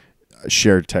to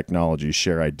share technology,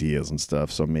 share ideas and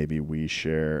stuff. So maybe we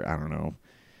share, I don't know,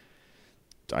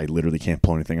 I literally can't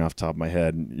pull anything off the top of my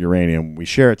head. Uranium. We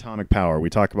share atomic power. We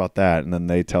talk about that, and then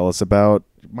they tell us about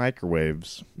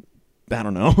microwaves. I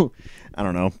don't know.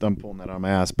 I'm pulling that on my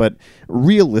ass. But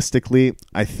realistically,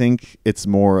 I think it's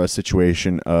more a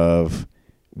situation of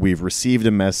we've received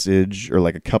a message or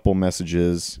like a couple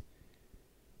messages,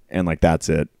 and like that's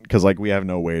it. Because like we have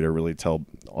no way to really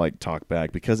talk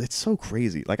back, because it's so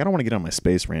crazy. Like, I don't want to get on my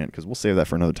space rant because we'll save that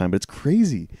for another time. But it's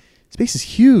crazy. Space is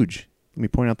huge. Let me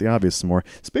point out the obvious some more.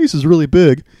 Space is really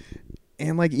big.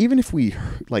 And like, even if we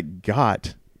like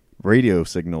got radio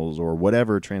signals or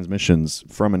whatever transmissions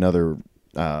from another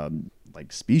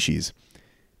like species,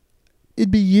 it'd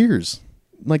be years.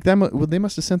 Like, they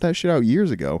must have sent that shit out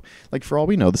years ago. Like, for all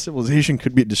we know, the civilization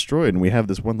could be destroyed, and we have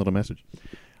this one little message.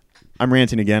 I'm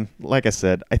ranting again. Like I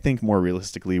said, I think more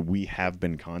realistically, we have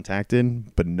been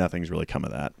contacted, but nothing's really come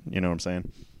of that. You know what I'm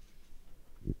saying?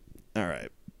 All right.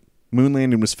 Moon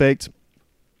landing was faked.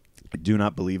 I do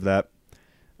not believe that.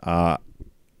 I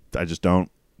just don't.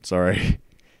 Sorry.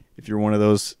 If you're one of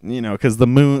those, because the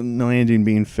moon landing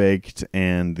being faked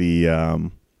and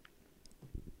the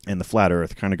flat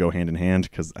Earth kind of go hand in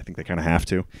hand, because I think they kind of have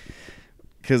to.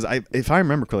 Because if I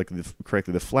remember correctly,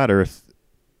 the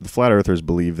flat Earthers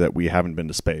believe that we haven't been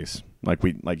to space. Like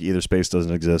either space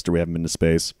doesn't exist or we haven't been to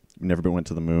space. We never went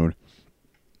to the moon.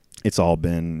 It's all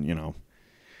been,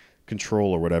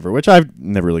 control or whatever, which I've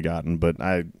never really gotten, but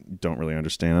I don't really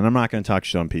understand. And I'm not going to talk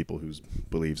shit on people whose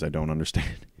beliefs I don't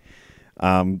understand.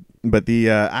 But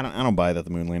I don't buy that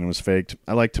the moon landing was faked.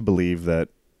 I like to believe that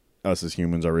us as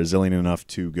humans are resilient enough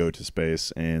to go to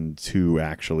space and to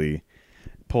actually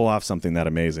pull off something that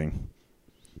amazing.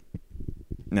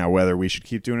 Now, whether we should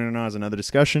keep doing it or not is another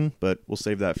discussion, but we'll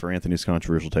save that for Anthony's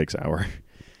Controversial Takes Hour.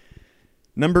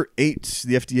 Number 8,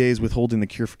 the FDA is withholding the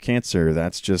cure for cancer.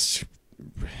 That's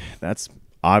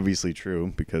obviously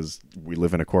true because we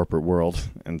live in a corporate world.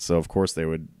 And so, of course, they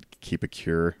would keep a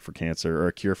cure for cancer or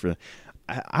a cure for,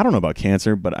 I don't know about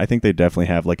cancer, but I think they definitely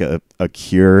have like a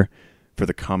cure for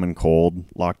the common cold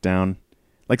lockdown.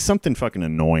 Like something fucking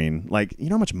annoying. Like, you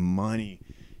know how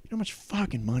much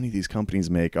fucking money these companies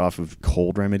make off of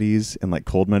cold remedies and like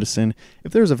cold medicine?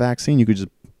 If there was a vaccine you could just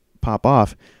pop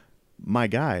off, my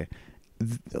guy,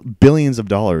 billions of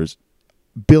dollars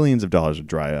would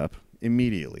dry up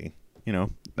immediately. You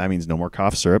know, that means no more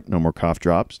cough syrup, no more cough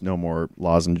drops, no more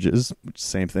lozenges,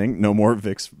 same thing, no more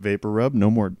Vicks Vapor Rub,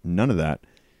 none of that.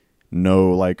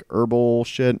 No like herbal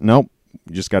shit. Nope.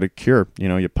 You just got a cure. You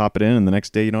know, you pop it in and the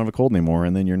next day you don't have a cold anymore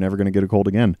and then you're never going to get a cold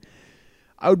again.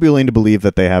 I would be willing to believe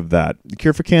that they have that. The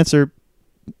cure for cancer,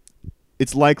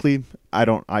 it's likely.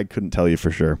 I couldn't tell you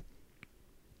for sure.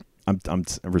 I'm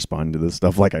responding to this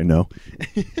stuff like I know.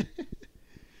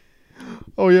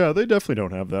 Oh yeah, they definitely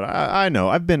don't have that. I know.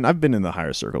 I've been in the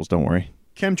higher circles. Don't worry.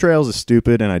 Chemtrails is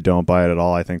stupid, and I don't buy it at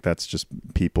all. I think that's just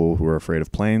people who are afraid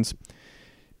of planes.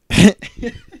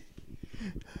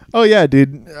 Oh yeah,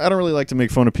 dude. I don't really like to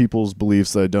make fun of people's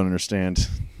beliefs that I don't understand.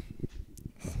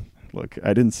 Look,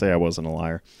 I didn't say I wasn't a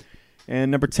liar.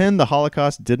 And number 10, the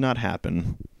Holocaust did not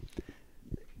happen.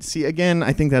 See, again,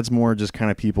 I think that's more just kind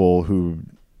of people who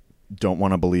don't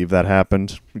want to believe that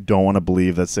happened, who don't want to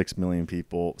believe that 6 million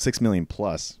people, 6 million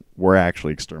plus, were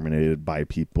actually exterminated by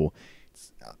people.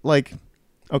 Like,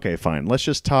 okay, fine. Let's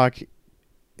just talk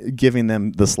giving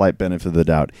them the slight benefit of the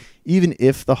doubt. Even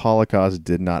if the Holocaust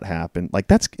did not happen, like,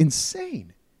 that's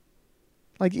insane.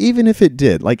 Like, even if it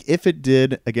did,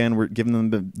 again, we're giving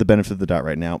them the benefit of the doubt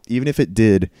right now. Even if it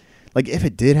did, like, if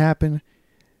it did happen,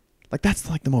 like, that's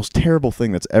like the most terrible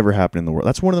thing that's ever happened in the world.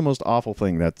 That's one of the most awful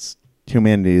things that's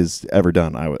humanity has ever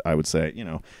done, I would say. You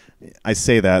know, I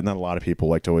say that, and then a lot of people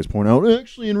like to always point out,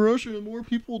 actually, in Russia, more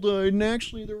people died, and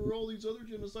actually, there were all these other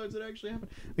genocides that actually happened.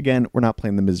 Again, we're not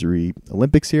playing the misery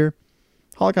Olympics here.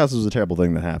 Holocaust was a terrible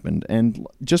thing that happened, and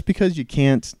just because you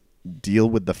can't deal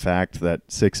with the fact that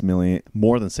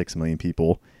more than 6 million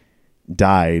people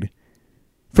died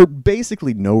for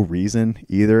basically no reason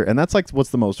either. And that's like what's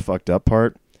the most fucked up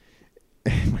part.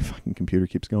 My fucking computer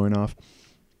keeps going off.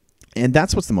 And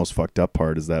that's what's the most fucked up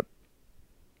part, is that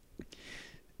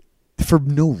for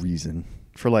no reason,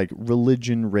 for like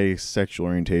religion, race, sexual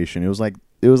orientation, it was like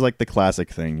the classic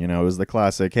thing, you know. It was the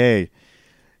classic, hey,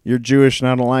 you're Jewish and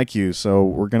I don't like you, so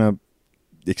we're gonna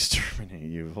exterminate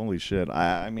you. Holy shit.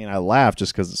 I mean, I laugh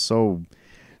just because it's so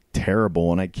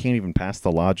terrible, and I can't even pass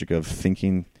the logic of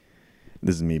thinking.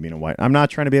 This is me being a white. I'm not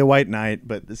trying to be a white knight,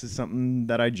 but this is something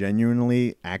that I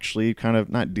genuinely actually kind of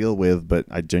not deal with, but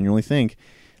I genuinely think,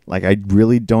 like, I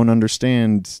really don't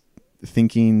understand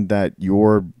thinking that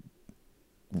your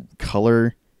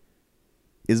color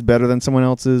is better than someone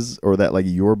else's, or that like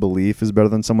your belief is better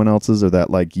than someone else's, or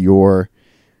that like your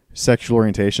sexual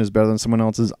orientation is better than someone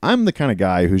else's. I'm the kind of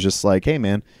guy who's just like, hey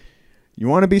man, you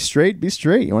want to be straight, be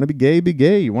straight. You want to be gay, be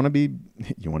gay. You want to be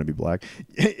black.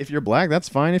 If you're black, that's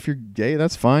fine. If you're gay,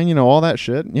 that's fine. You know, all that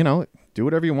shit, you know, do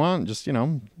whatever you want. Just, you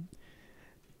know,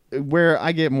 where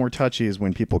I get more touchy is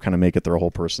when people kind of make it their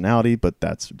whole personality, but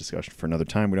that's a discussion for another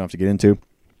time we don't have to get into.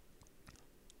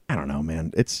 I don't know,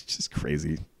 man. It's just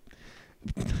crazy.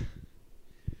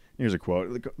 Here's a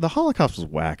quote. The Holocaust was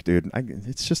whack, dude.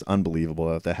 It's just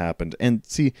unbelievable that happened. And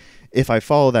see, if I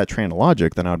follow that train of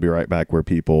logic, then I would be right back where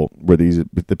the people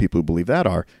who believe that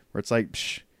are, where it's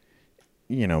like,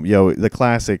 you know, the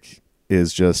classic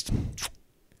is just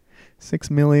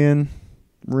 6 million,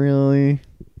 really?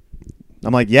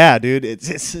 I'm like, yeah, dude,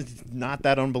 it's not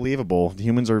that unbelievable.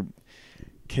 Humans are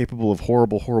capable of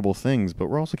horrible, horrible things, but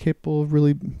we're also capable of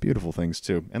really beautiful things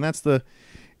too. And that's the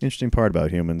interesting part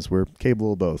about humans. We're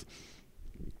capable of both.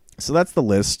 So that's the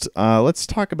list. Let's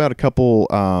talk about a couple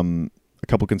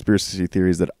conspiracy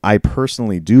theories that I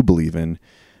personally do believe in.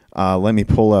 Let me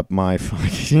pull up my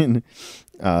fucking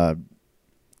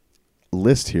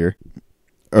list here,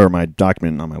 or my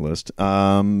document on my list.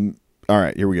 All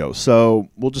right, here we go. So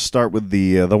we'll just start with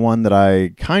the one that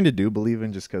I kind of do believe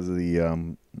in, just because of the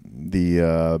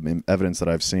evidence that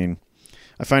I've seen.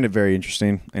 I find it very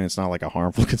interesting, and it's not like a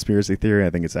harmful conspiracy theory. I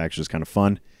think it's actually just kind of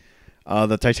fun.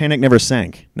 The Titanic never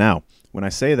sank. Now, when I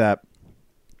say that,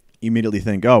 you immediately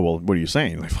think, oh, well, what are you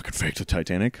saying? They fucking faked the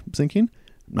Titanic sinking?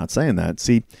 I'm not saying that.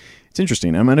 See, it's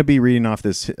interesting. I'm going to be reading off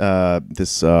this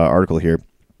article here,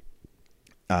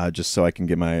 just so I can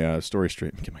get my story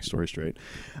straight.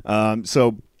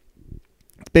 So,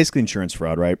 it's basically insurance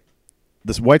fraud, right?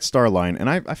 This White Star Line, and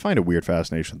I find a weird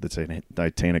fascination with the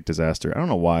Titanic disaster. I don't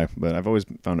know why, but I've always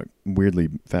found it weirdly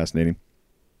fascinating.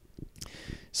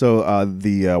 So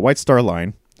the White Star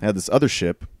Line had this other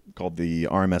ship called the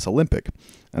RMS Olympic,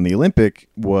 and the Olympic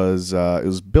was it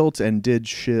was built and did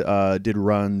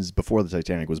runs before the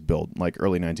Titanic was built, like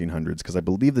early 1900s, because I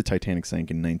believe the Titanic sank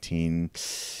in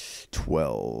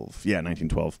 1912. Yeah,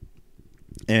 1912.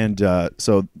 And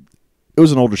so it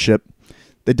was an older ship.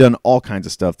 They'd done all kinds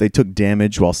of stuff. They took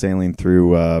damage while sailing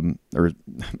from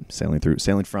Southampton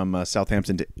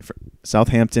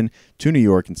to New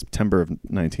York in September of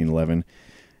 1911,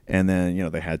 and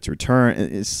then they had to return.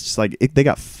 It's just like they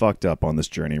got fucked up on this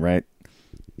journey, right?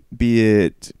 Be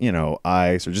it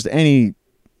ice or just any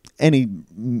I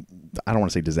don't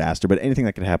want to say disaster, but anything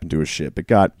that could happen to a ship. It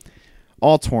got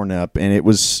all torn up and it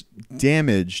was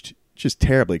damaged just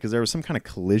terribly because there was some kind of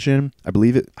collision. I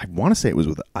want to say it was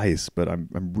with ice, but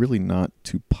I'm really not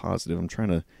too positive. I'm trying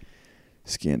to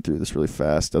scan through this really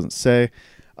fast. Doesn't say.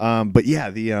 But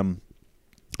yeah,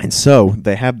 and so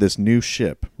they have this new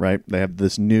ship, right? They have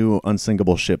this new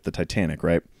unsinkable ship, the Titanic,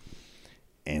 right?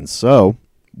 And so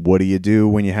what do you do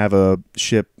when you have a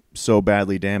ship so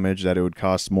badly damaged that it would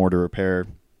cost more to repair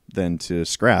than to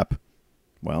scrap?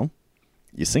 Well,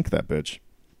 you sink that bitch.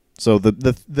 So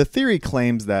the theory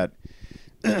claims that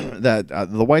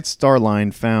the White Star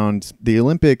Line found the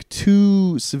Olympic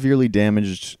too severely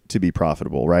damaged to be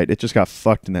profitable, right? It just got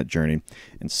fucked in that journey.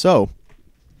 And so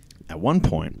at one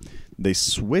point, they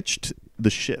switched the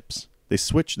ships.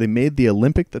 They made the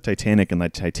Olympic the Titanic and the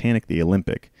Titanic the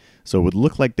Olympic. So it would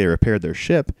look like they repaired their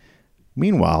ship.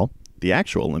 Meanwhile, the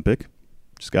actual Olympic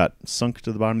just got sunk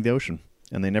to the bottom of the ocean,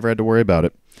 and they never had to worry about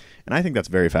it. And I think that's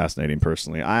very fascinating,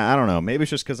 personally. I don't know. Maybe it's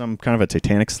just because I'm kind of a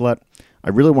Titanic slut. I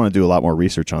really want to do a lot more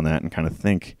research on that and kind of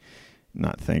I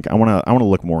want to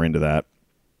look more into that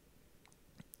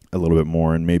a little bit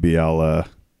more, and maybe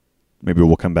maybe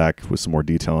we'll come back with some more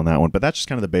detail on that one. But that's just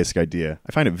kind of the basic idea.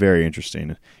 I find it very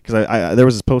interesting because there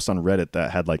was this post on Reddit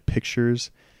that had like pictures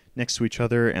next to each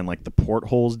other, and like the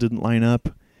portholes didn't line up,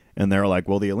 and they were like,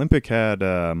 well, the Olympic had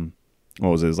what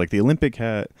was it? It was like the Olympic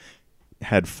had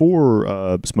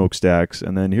 4 smokestacks,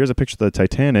 and then here's a picture of the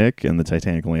Titanic, and the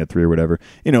Titanic only had 3 or whatever.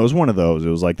 It was one of those. It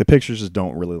was like the pictures just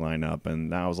don't really line up,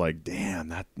 and I was like, damn,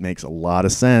 that makes a lot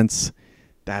of sense.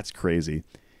 That's crazy.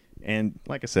 And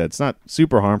like I said, it's not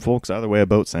super harmful because either way a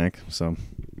boat sank. So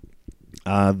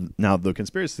now the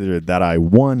conspiracy theory that I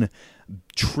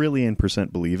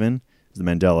 1,000,000,000,000% believe in is the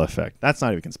Mandela effect. That's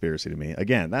not even conspiracy to me.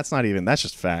 Again, that's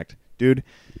just fact. Dude,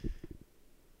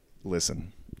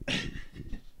 listen.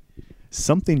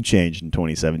 Something changed in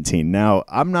 2017. Now,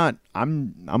 I'm not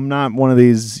one of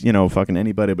these, fucking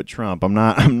anybody but Trump. I'm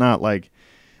not like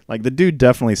the dude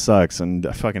definitely sucks and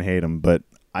I fucking hate him, but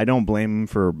I don't blame him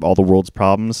for all the world's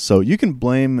problems. So you can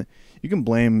blame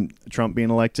Trump being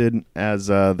elected as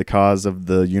the cause of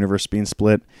the universe being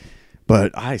split.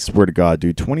 But I swear to God,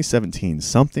 dude, 2017,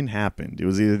 something happened. It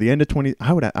was either the end of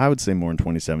I would say more in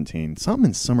 2017. Something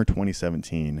in summer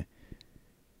 2017.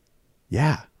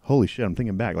 Yeah. Holy shit, I'm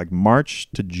thinking back. Like March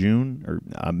to June, or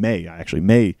May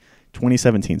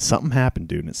 2017. Something happened,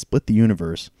 dude, and it split the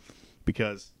universe.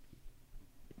 Because,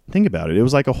 think about it. It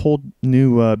was like a whole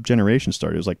new generation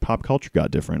started. It was like pop culture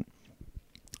got different.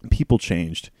 People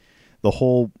changed.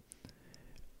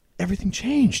 Everything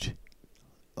changed.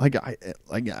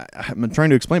 I'm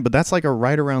trying to explain, but that's like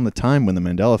right around the time when the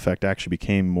Mandela effect actually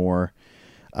became more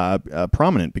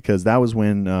prominent, because that was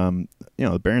when the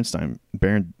Berenstain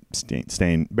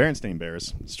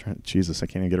Bears. Jesus, I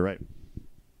can't even get it right.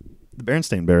 The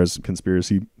Berenstain Bears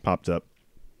conspiracy popped up.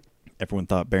 Everyone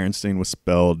thought Berenstain was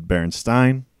spelled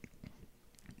Berenstein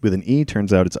with an E.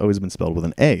 Turns out it's always been spelled with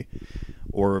an A,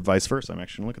 or vice versa. I'm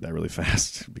actually going to look at that really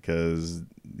fast because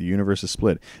the universe is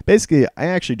split. Basically, I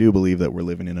actually do believe that we're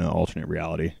living in an alternate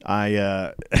reality.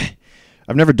 I've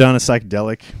never done a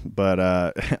psychedelic, but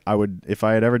I would, if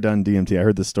I had ever done DMT. I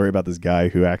heard this story about this guy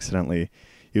who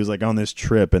he was like on this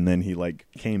trip, and then he like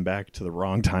came back to the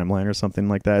wrong timeline or something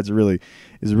like that. It's really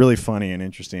funny and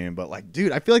interesting. But like,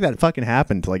 dude, I feel like that fucking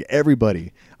happened to like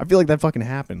everybody. I feel like that fucking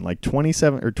happened. Like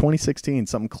 2016,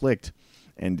 something clicked,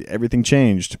 and everything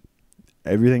changed.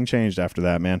 Everything changed after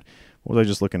that, man. What was I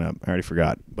just looking up? I already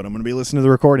forgot. But I'm gonna be listening to the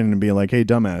recording and be like, hey,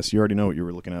 dumbass, you already know what you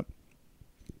were looking up.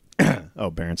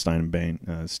 Oh, Berenstain and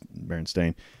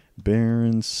Berenstain.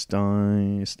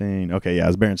 Berenstain. Okay, yeah, it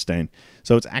was Berenstain.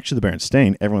 So it's actually the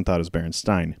Berenstain. Everyone thought it was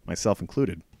Berenstein, myself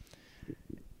included.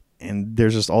 And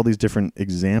there's just all these different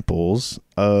examples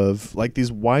of like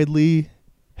these widely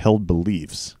held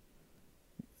beliefs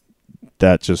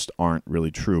that just aren't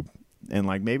really true. And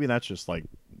like maybe that's just like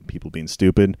people being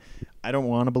stupid. I don't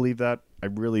want to believe that. I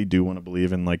really do want to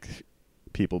believe in like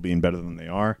people being better than they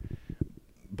are.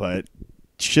 But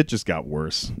shit just got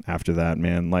worse after that,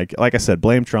 man. Like I said,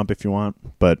 blame Trump if you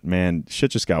want, but man,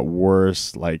 shit just got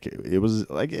worse.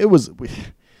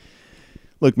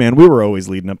 Look, man, we were always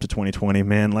leading up to 2020,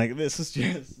 man. Like this is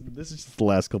just the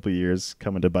last couple of years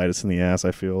coming to bite us in the ass.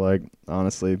 I feel like,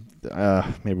 honestly,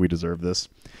 maybe we deserve this,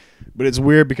 but it's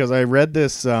weird because I read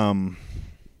this. It's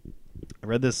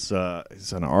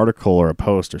an article or a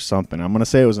post or something. I'm gonna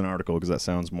say it was an article because that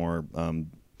sounds more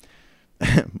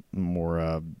more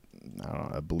I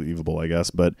don't know, believable, I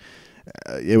guess. But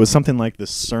it was something like the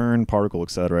CERN particle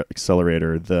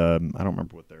accelerator. I don't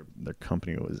remember what their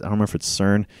company was. I don't remember if it's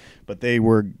CERN, but they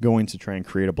were going to try and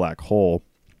create a black hole.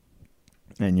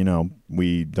 And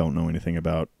we don't know anything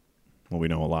about. Well, we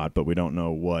know a lot, but we don't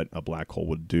know what a black hole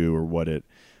would do or what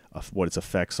its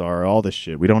effects are. All this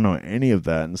shit, we don't know any of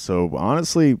that. And so,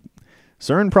 honestly,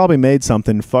 CERN probably made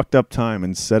something fucked up time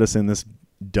and set us in this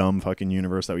dumb fucking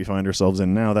universe that we find ourselves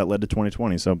in now that led to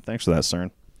 2020. So thanks for that,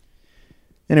 CERN.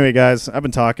 Anyway, guys, I've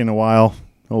been talking a while.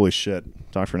 Holy shit.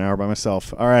 Talked for an hour by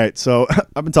myself. All right, so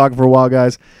I've been talking for a while,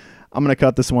 guys. I'm going to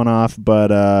cut this one off, but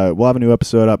we'll have a new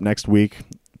episode up next week.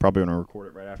 Probably going to record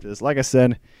it right after this. Like I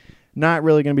said, not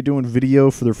really going to be doing video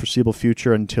for the foreseeable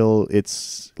future until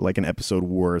it's like an episode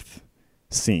worth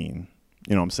seeing.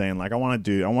 You know what I'm saying? Like I want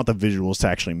the visuals to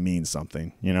actually mean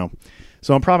something,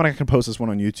 So I'm probably not going to post this one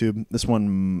on YouTube. This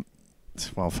one,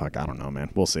 well, fuck, I don't know, man.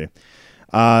 We'll see.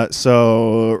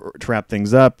 So to wrap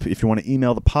things up, if you want to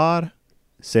email the pod,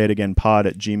 say it again,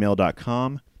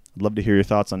 pod@gmail.com. I'd love to hear your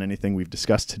thoughts on anything we've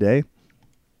discussed today.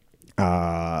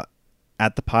 At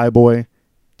the Pie Boy,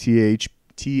 ThePieboi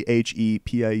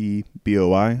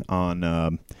on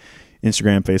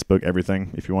Instagram, Facebook,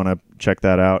 everything. If you want to check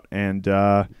that out. And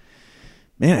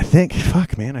man, I think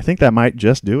that might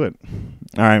just do it.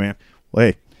 All right, man. Well,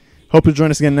 hey, hope you'll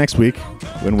join us again next week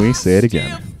when we say it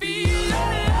again.